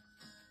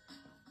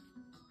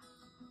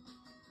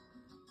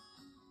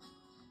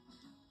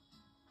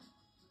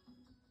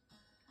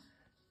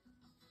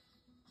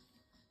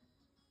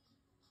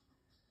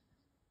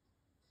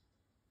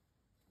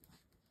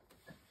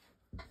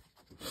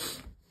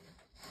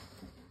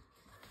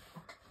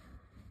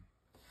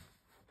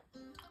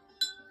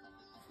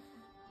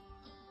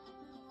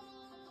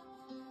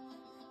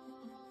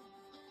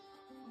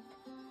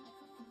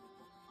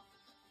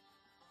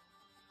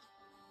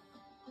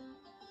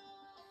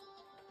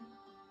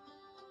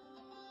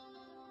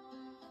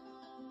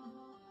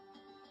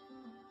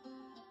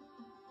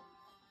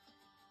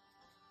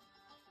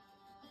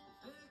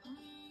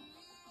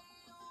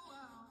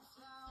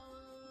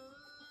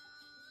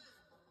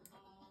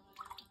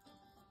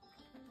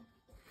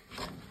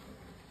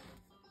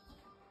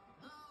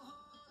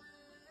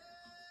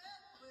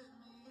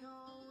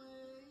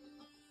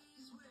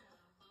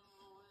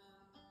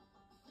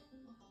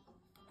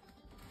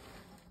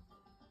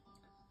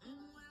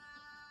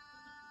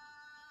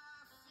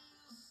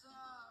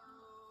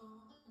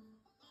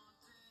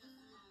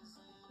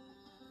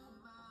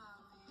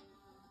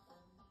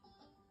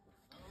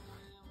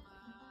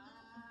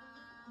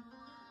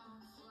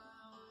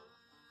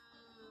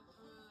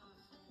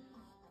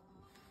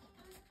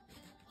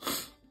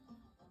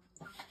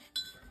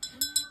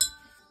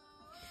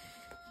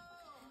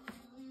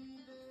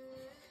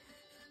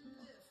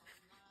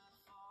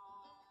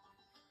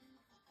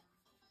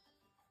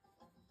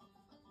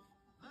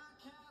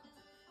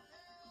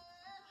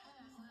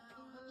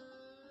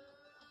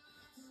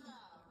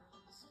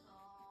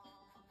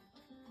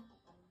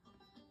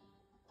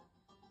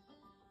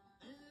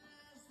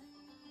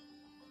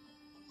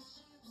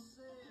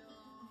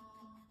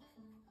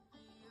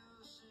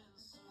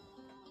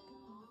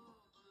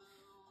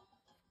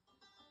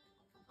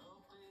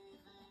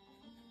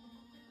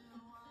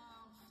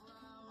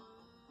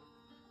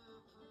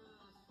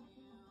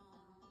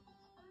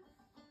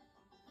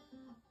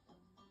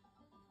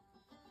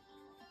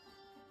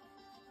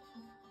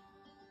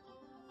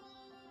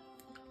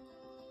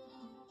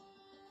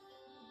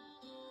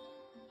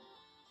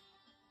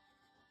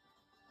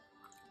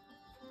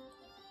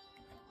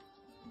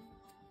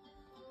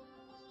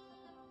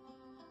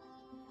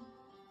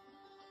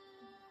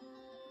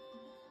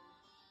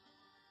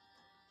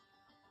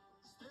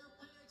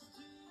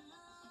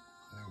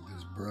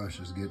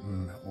 brush is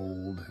getting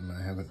old and I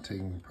haven't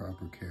taken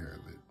proper care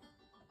of it.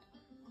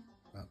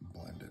 Not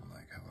blended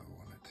like how I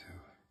want it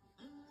to.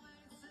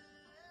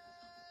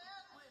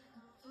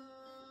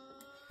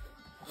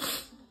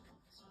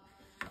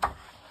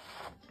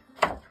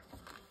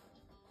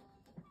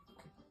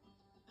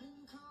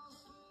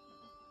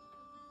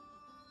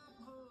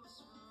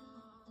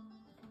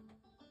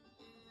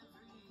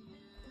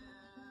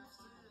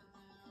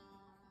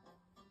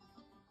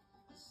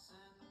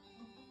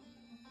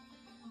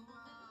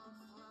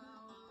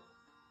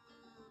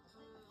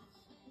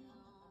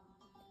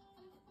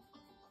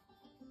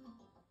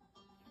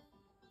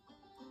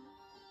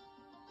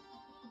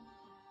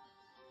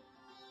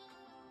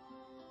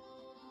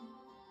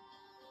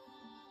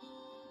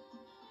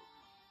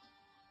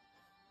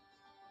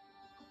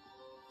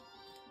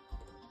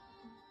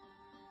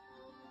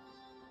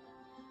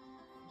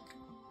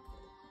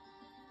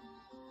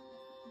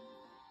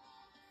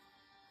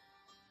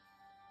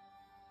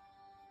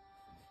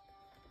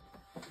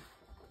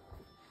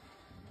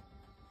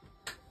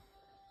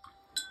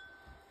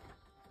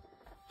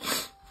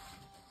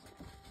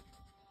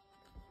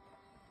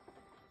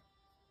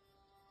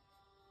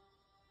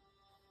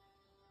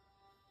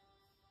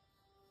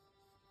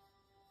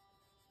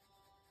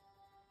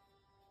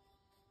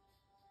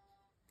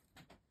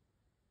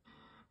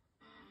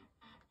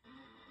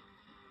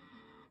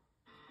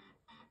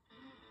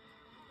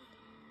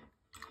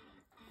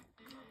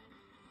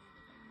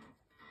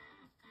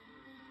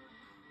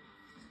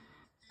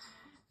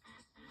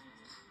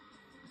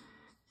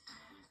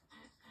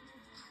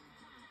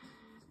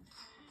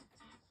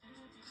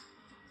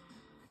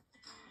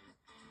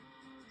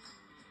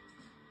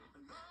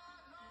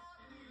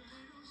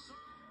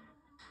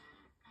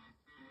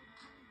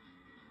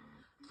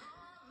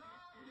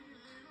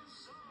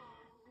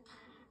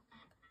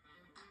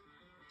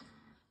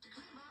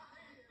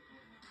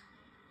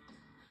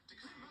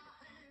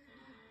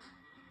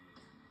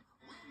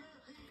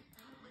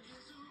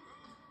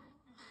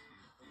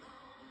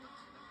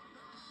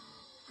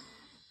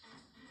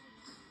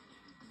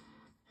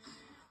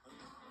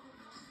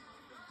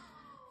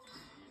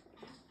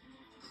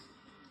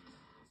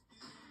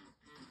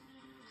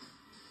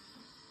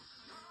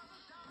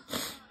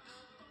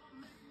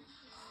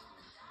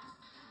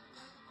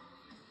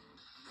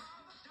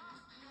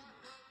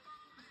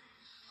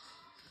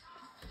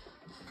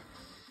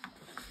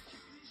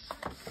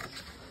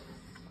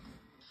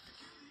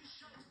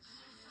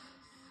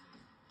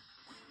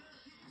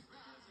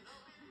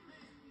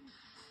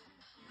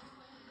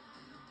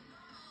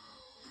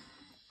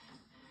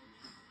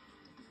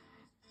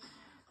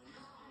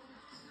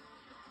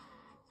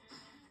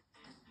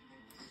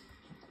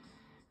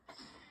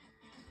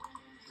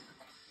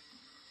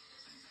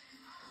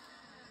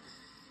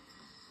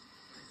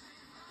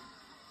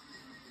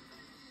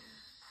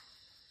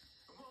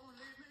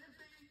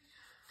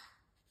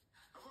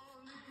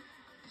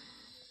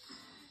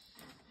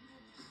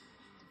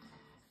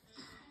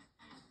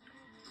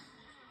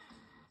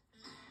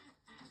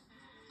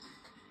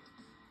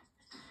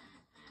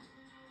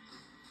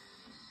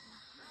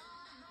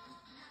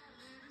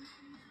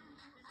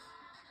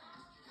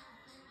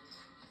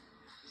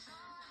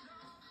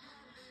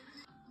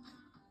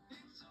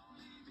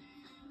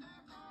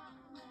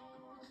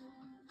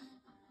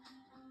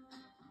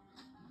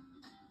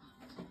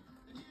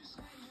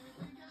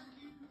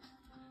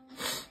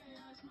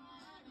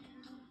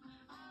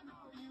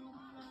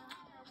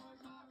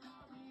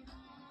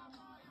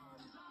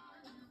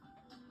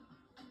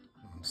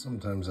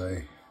 Sometimes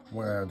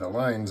where the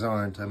lines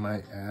aren't, I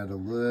might add a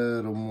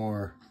little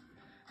more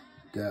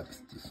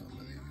depth to some of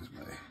these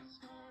by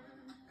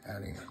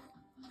adding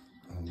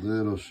a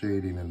little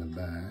shading in the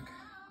back.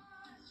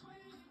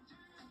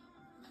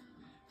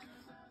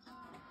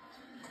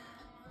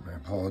 My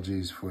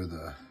apologies for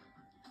the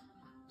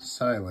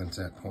silence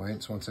at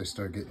points. Once I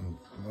start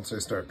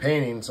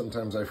painting,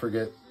 sometimes I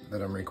forget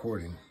that I'm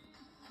recording.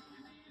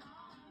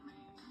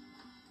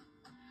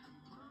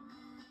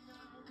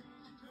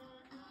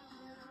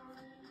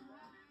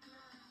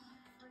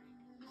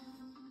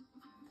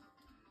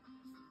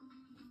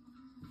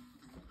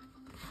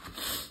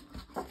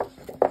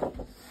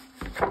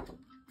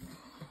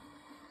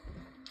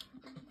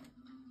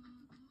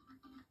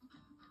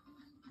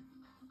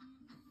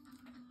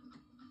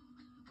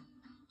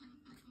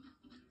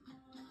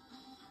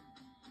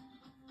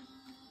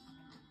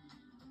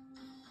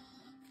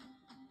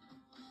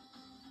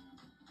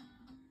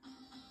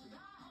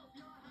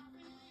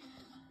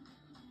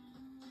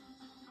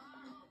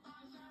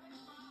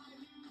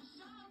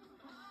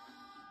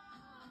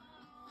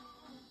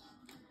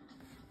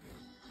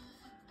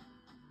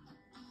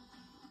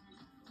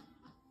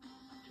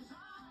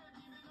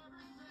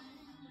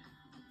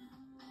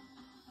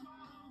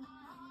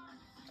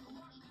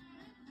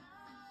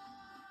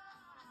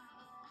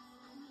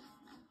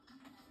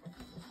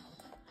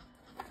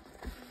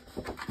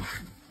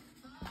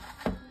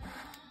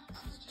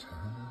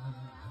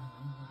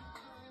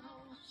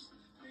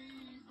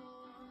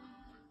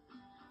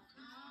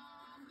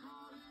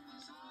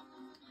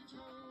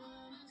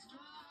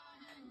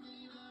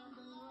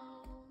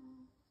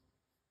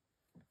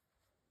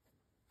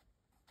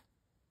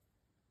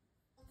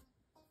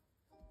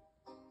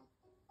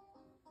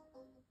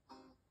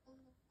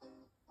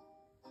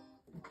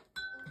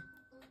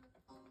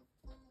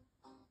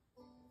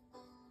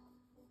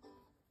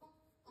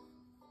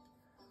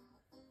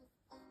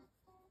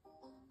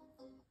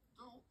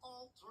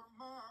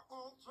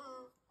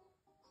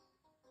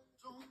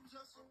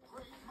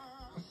 desecrate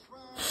my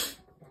shrine,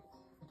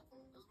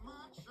 'cause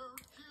my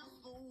church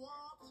is the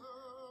water.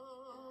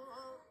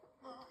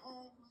 My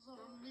home is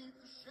underneath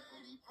the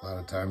shady A lot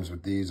of times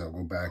with these, I'll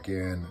go back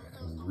in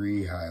and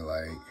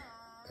re-highlight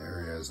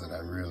areas that I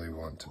really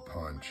want to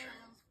punch.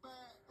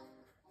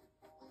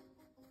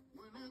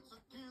 when it's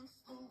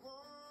against the wall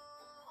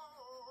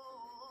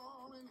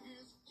and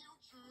his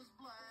future's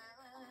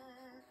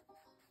black.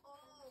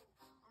 Oh,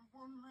 and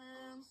one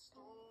man's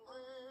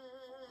story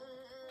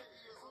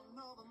is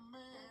another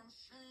man's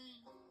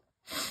shame.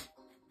 I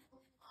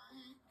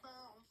ain't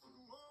bound for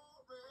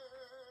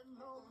glory,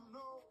 no,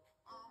 no,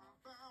 I'm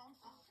bound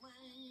for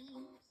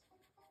flames.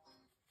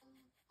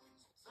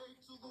 So take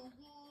to the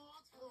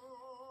woods,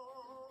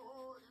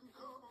 Lord, and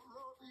cover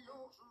up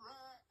your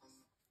tracks.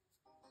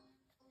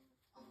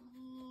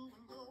 Ooh,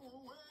 and go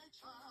away,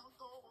 child,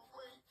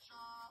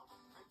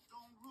 and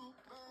don't look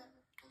back.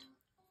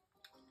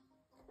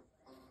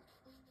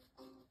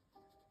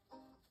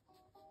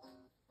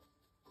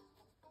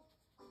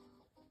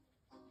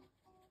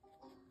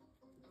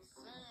 And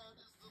sad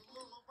is the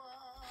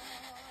lullaby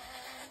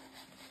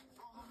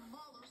from a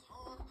mother's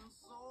heart and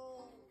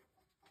soul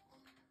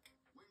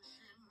when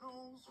she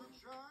knows her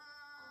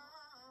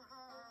child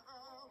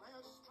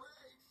has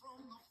strayed from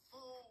the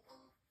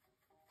fold.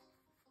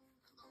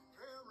 And the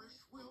parish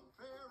will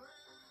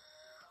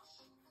perish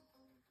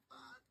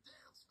by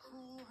death's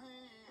cruel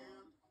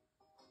hand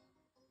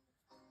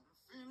and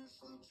finish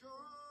the job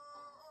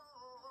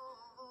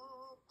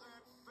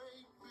that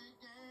fate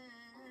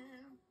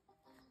began.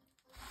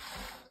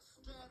 That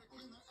static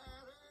in the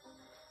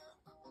attic,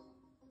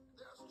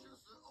 that's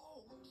just an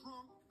old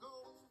drunk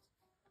ghost,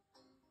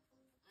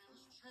 and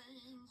his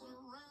chains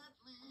are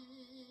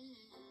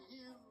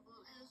rattling,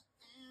 but his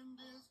end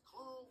is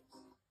close.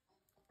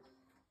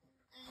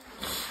 Ain't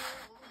no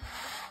hell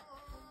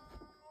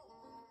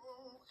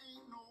below,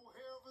 ain't no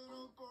heaven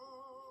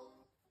above.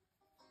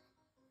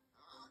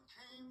 I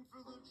came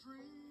for the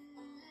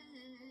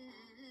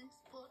drinks,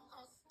 but I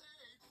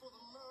stayed for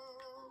the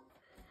love.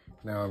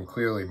 Now I'm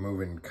clearly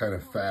moving kind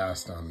of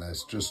fast on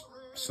this just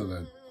so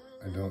that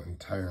I don't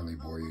entirely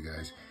bore you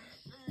guys.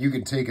 You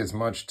can take as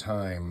much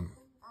time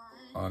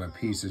on a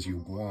piece as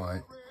you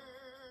want.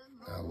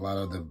 A lot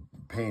of the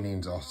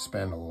paintings, I'll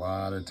spend a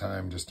lot of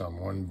time just on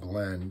one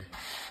blend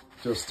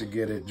just to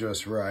get it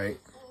just right.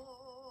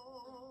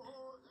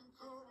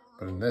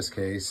 But in this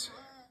case,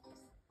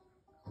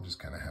 I'm just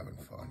kind of having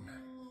fun.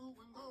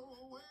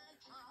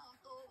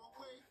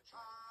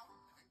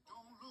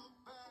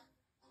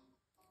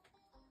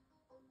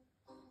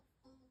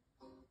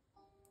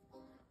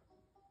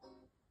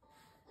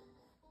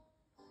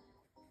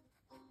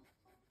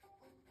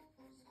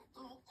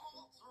 Don't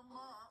alter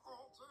my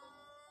altar,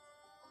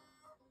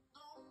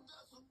 don't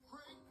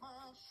desecrate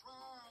my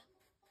shrine,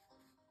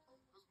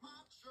 'cause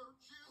my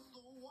church is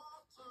the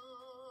water,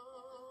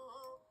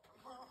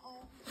 my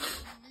home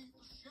is beneath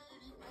the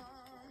shady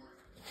pine.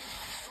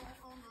 Don't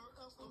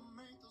underestimate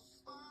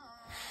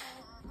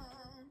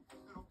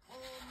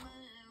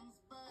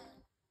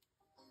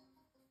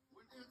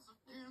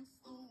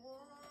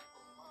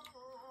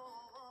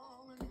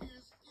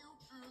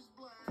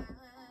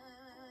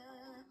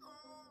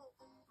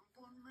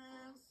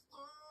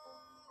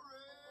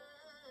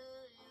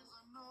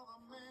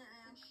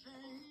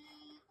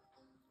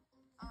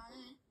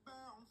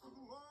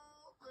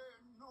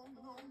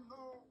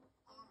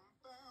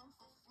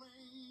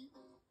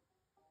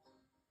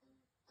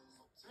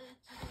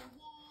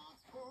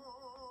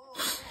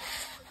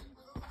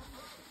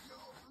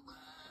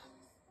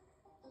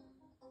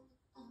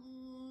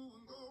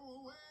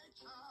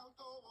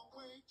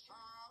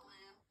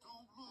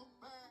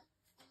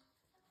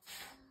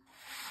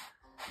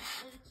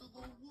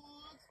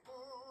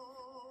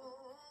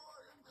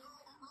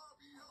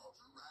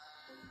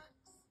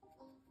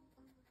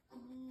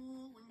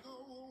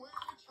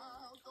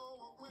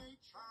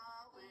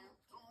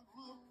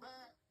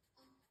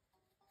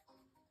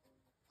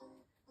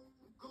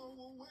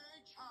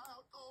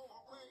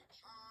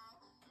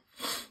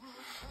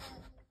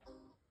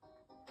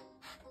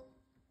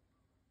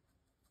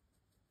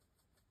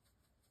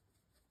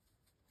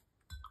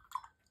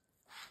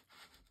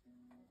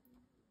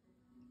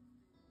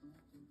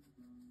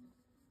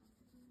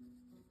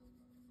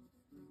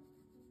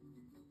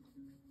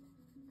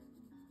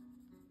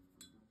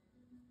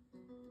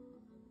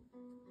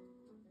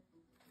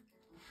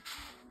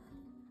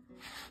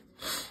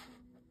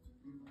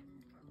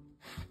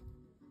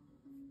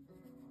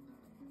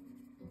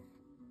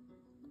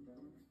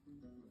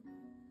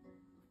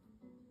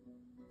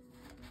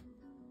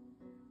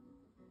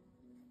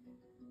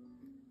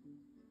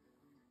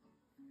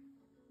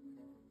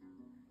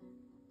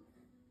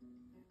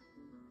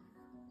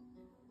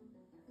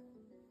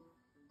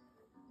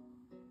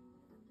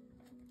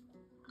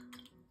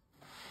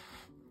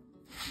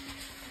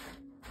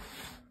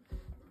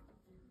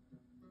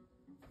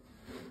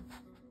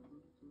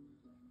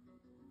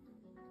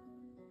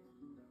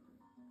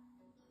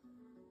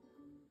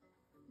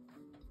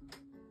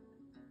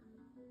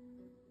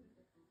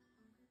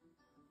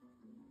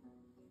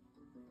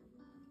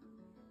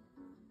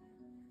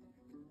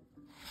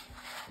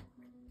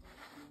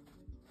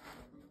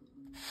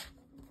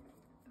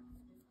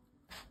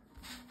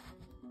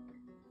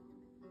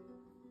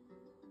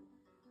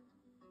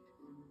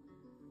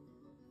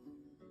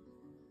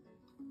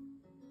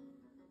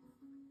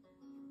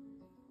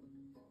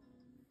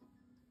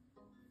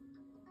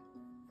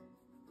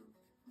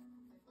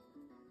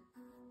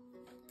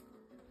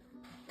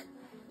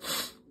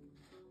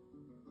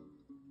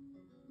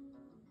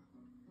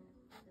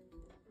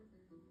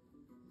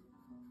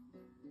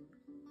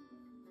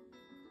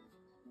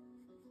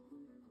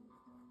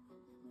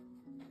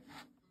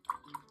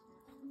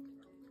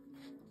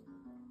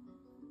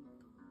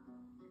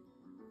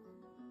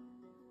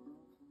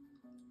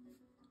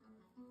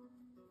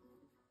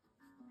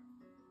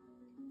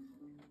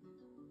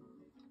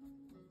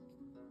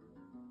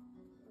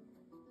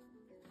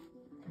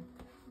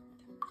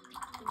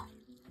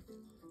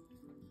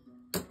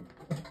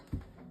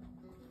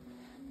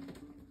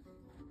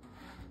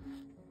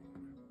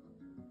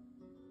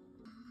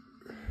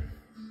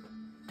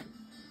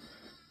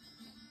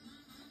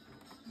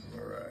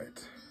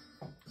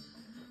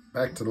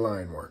back to the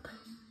line work.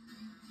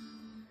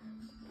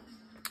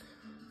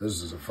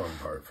 This is a fun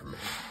part for me.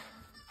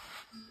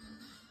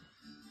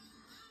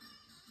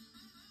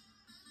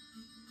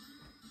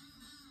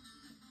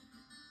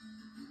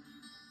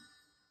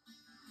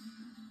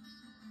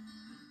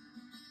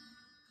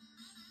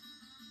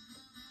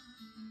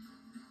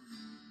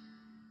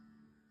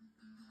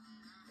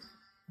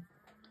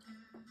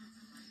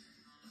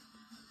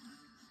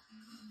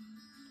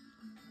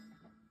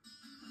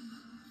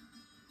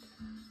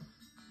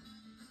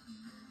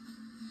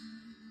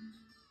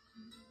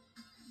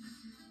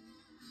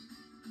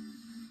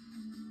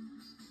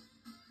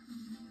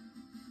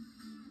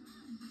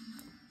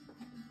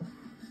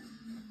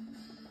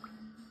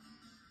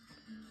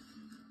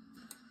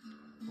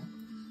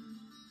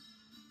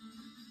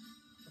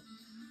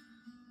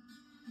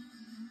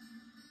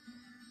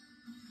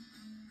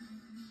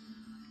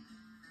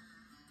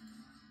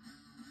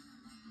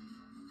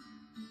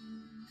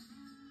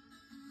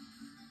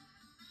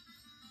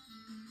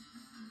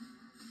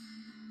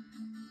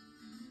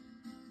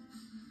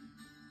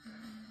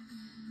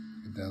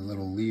 That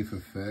little leaf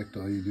effect,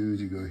 all you do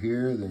is you go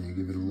here, then you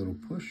give it a little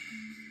push,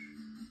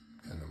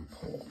 and then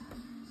pull.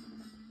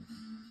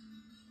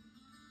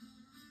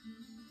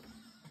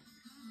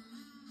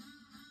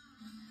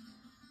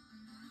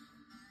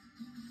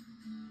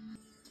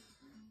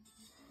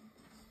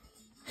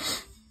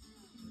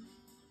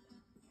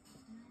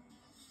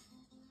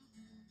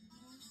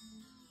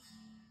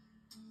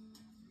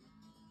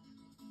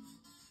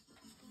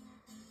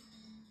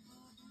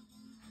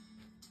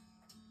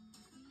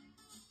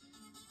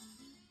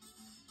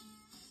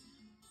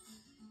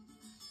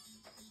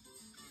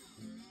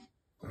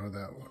 Or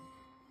that one.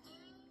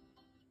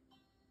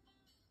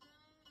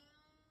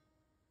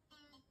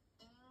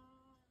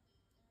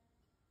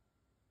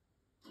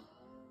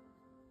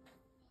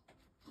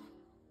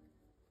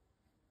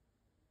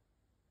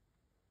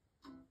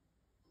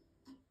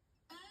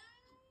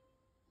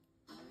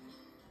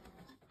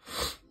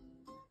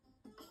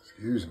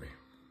 Excuse me.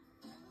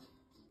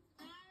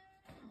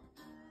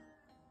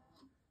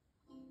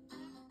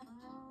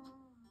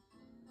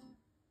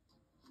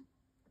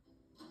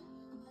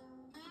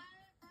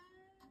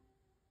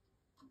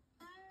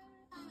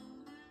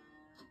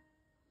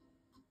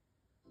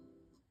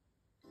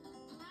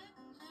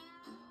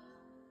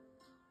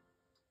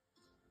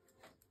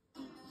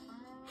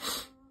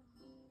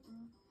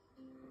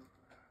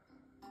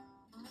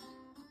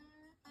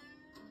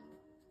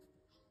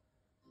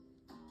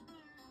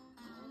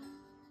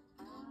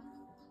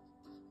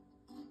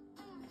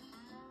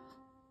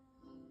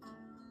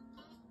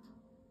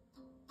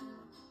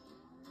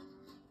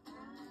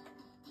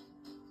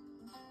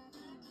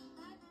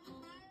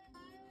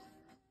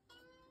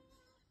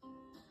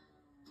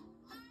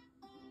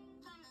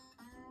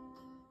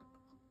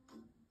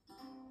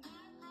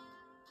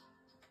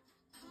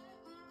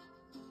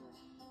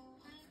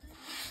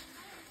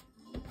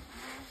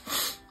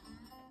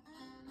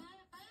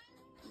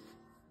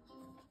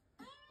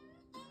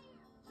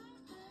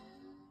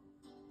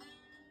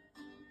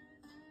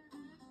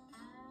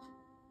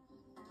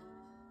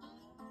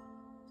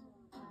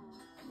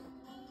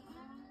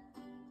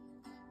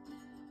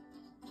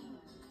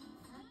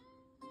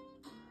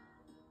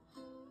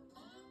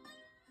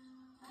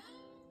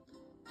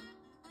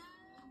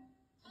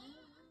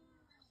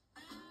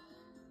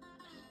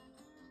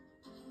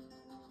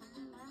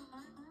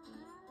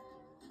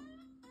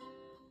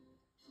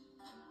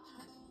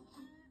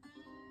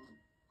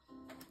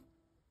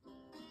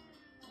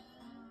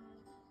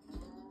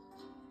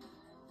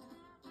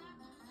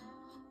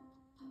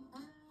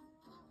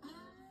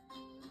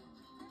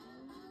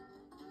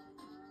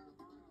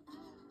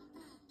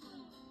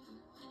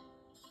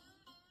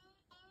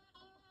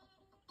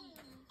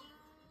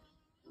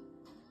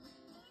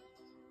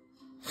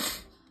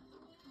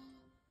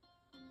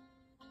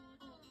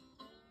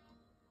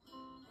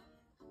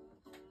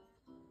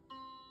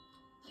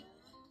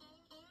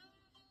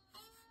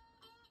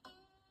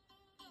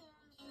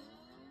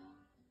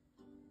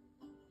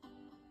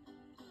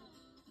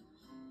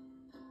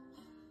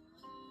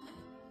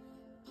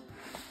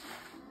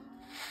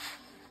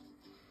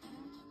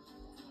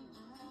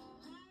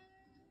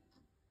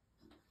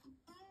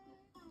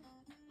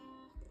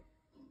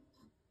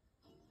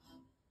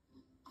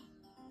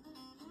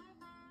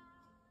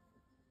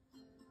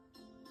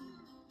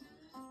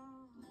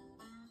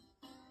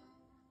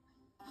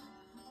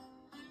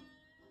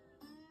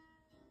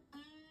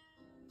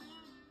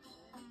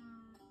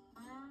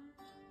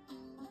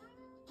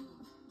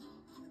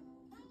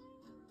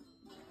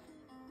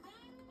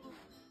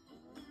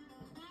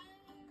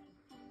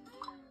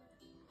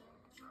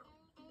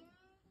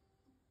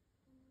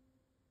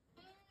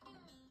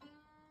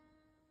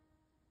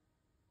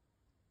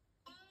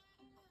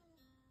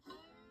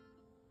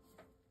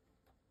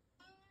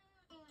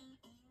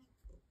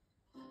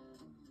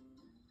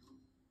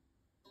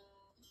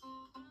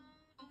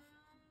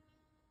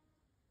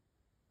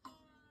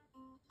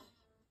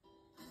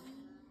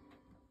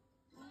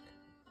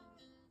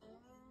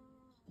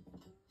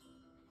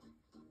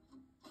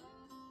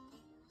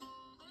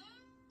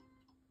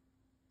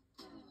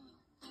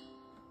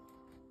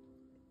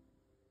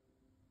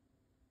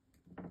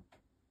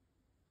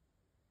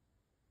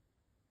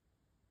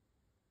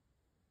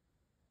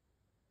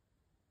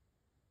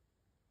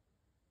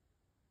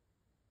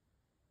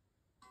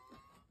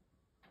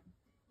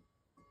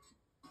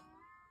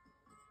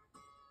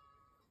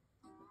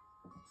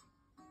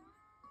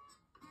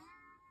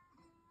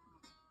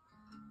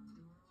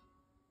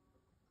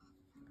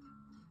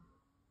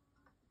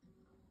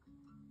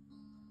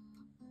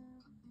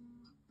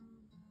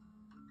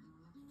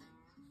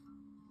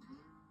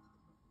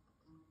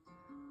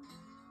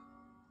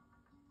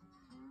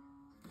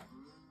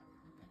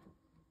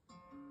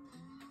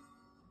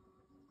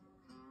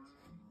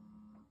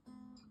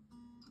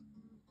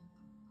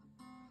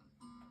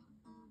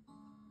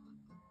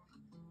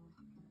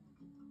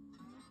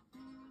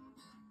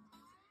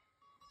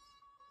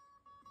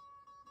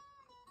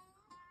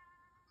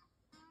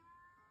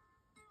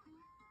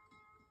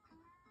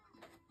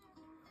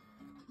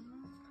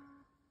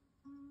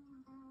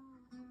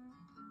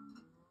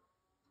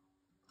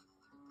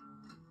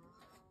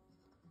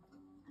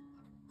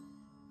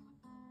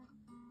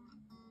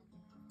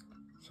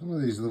 Some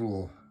of these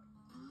little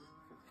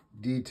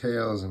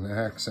details and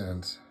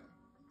accents,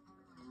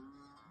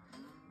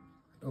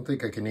 I don't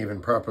think I can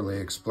even properly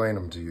explain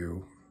them to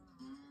you.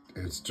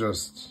 It's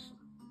just,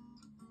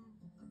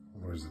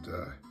 what is it,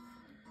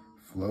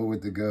 flow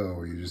with the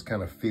go. You just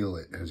kind of feel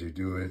it as you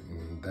do it,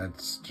 and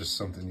that's just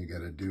something you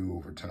got to do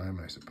over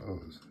time, I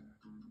suppose.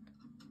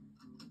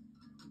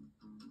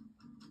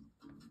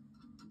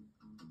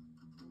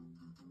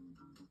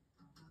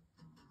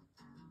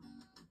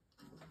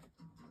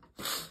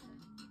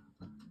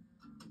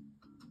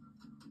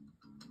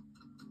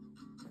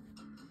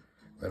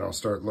 Then I'll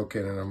start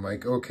looking and I'm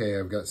like, okay,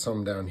 I've got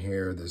some down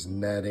here, this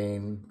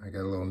netting. I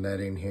got a little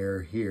netting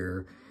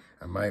here.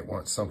 I might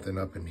want something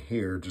up in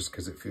here just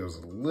because it feels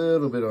a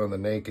little bit on the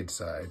naked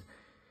side.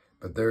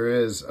 But there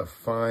is a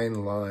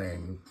fine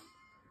line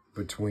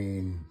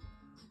between,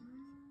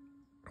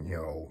 you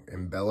know,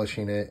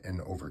 embellishing it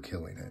and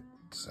overkilling it.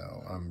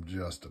 So I'm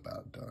just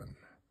about done.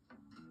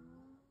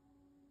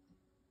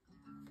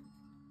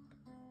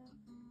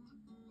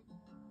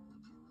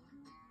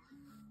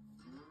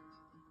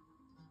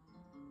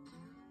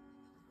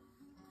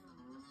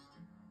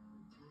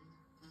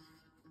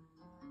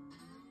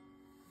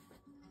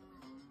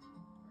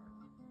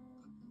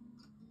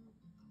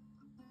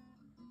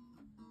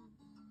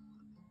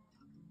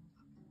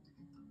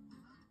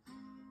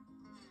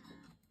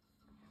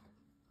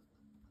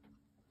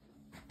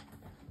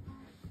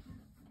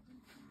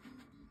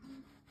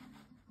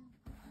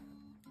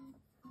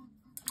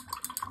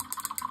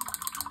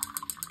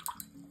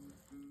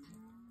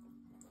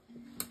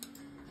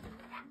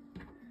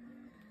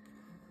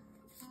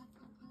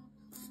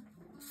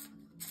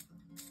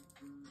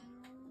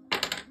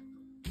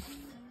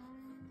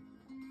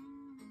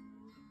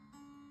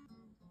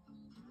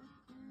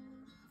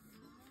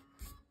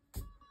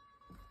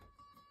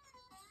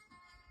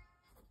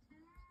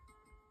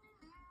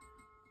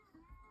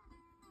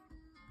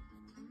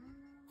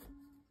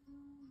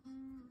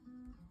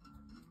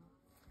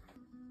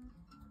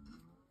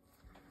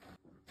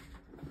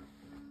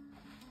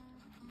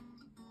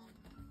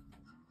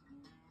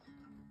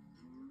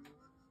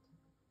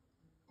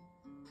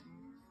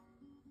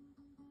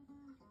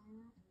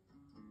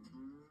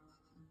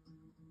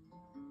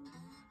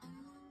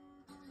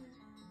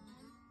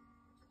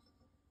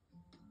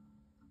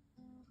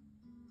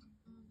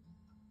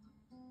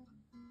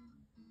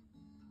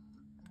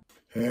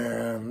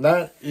 And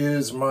that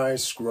is my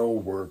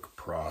Scrollwork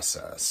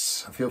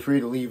process. Feel free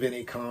to leave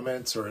any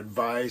comments or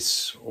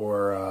advice,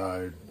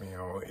 or you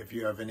know, if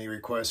you have any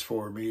requests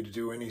for me to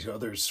do any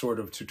other sort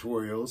of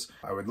tutorials,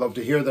 I would love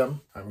to hear them.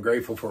 I'm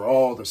grateful for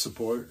all the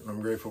support, and I'm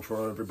grateful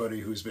for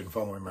everybody who's been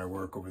following my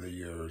work over the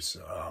years.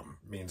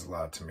 Means a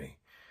lot to me.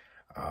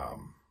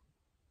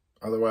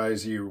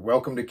 Otherwise, you're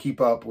welcome to keep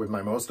up with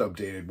my most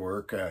updated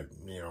work at,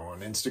 you know,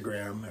 on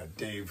Instagram at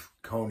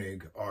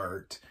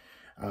davekoenigart.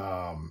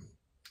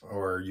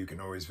 Or you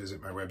can always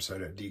visit my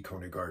website at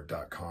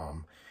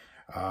IG-davekoenigart.com.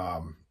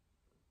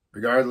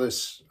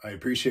 Regardless, I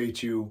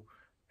appreciate you.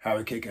 Have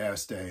a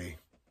kick-ass day.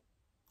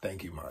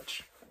 Thank you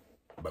much.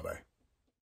 Bye-bye.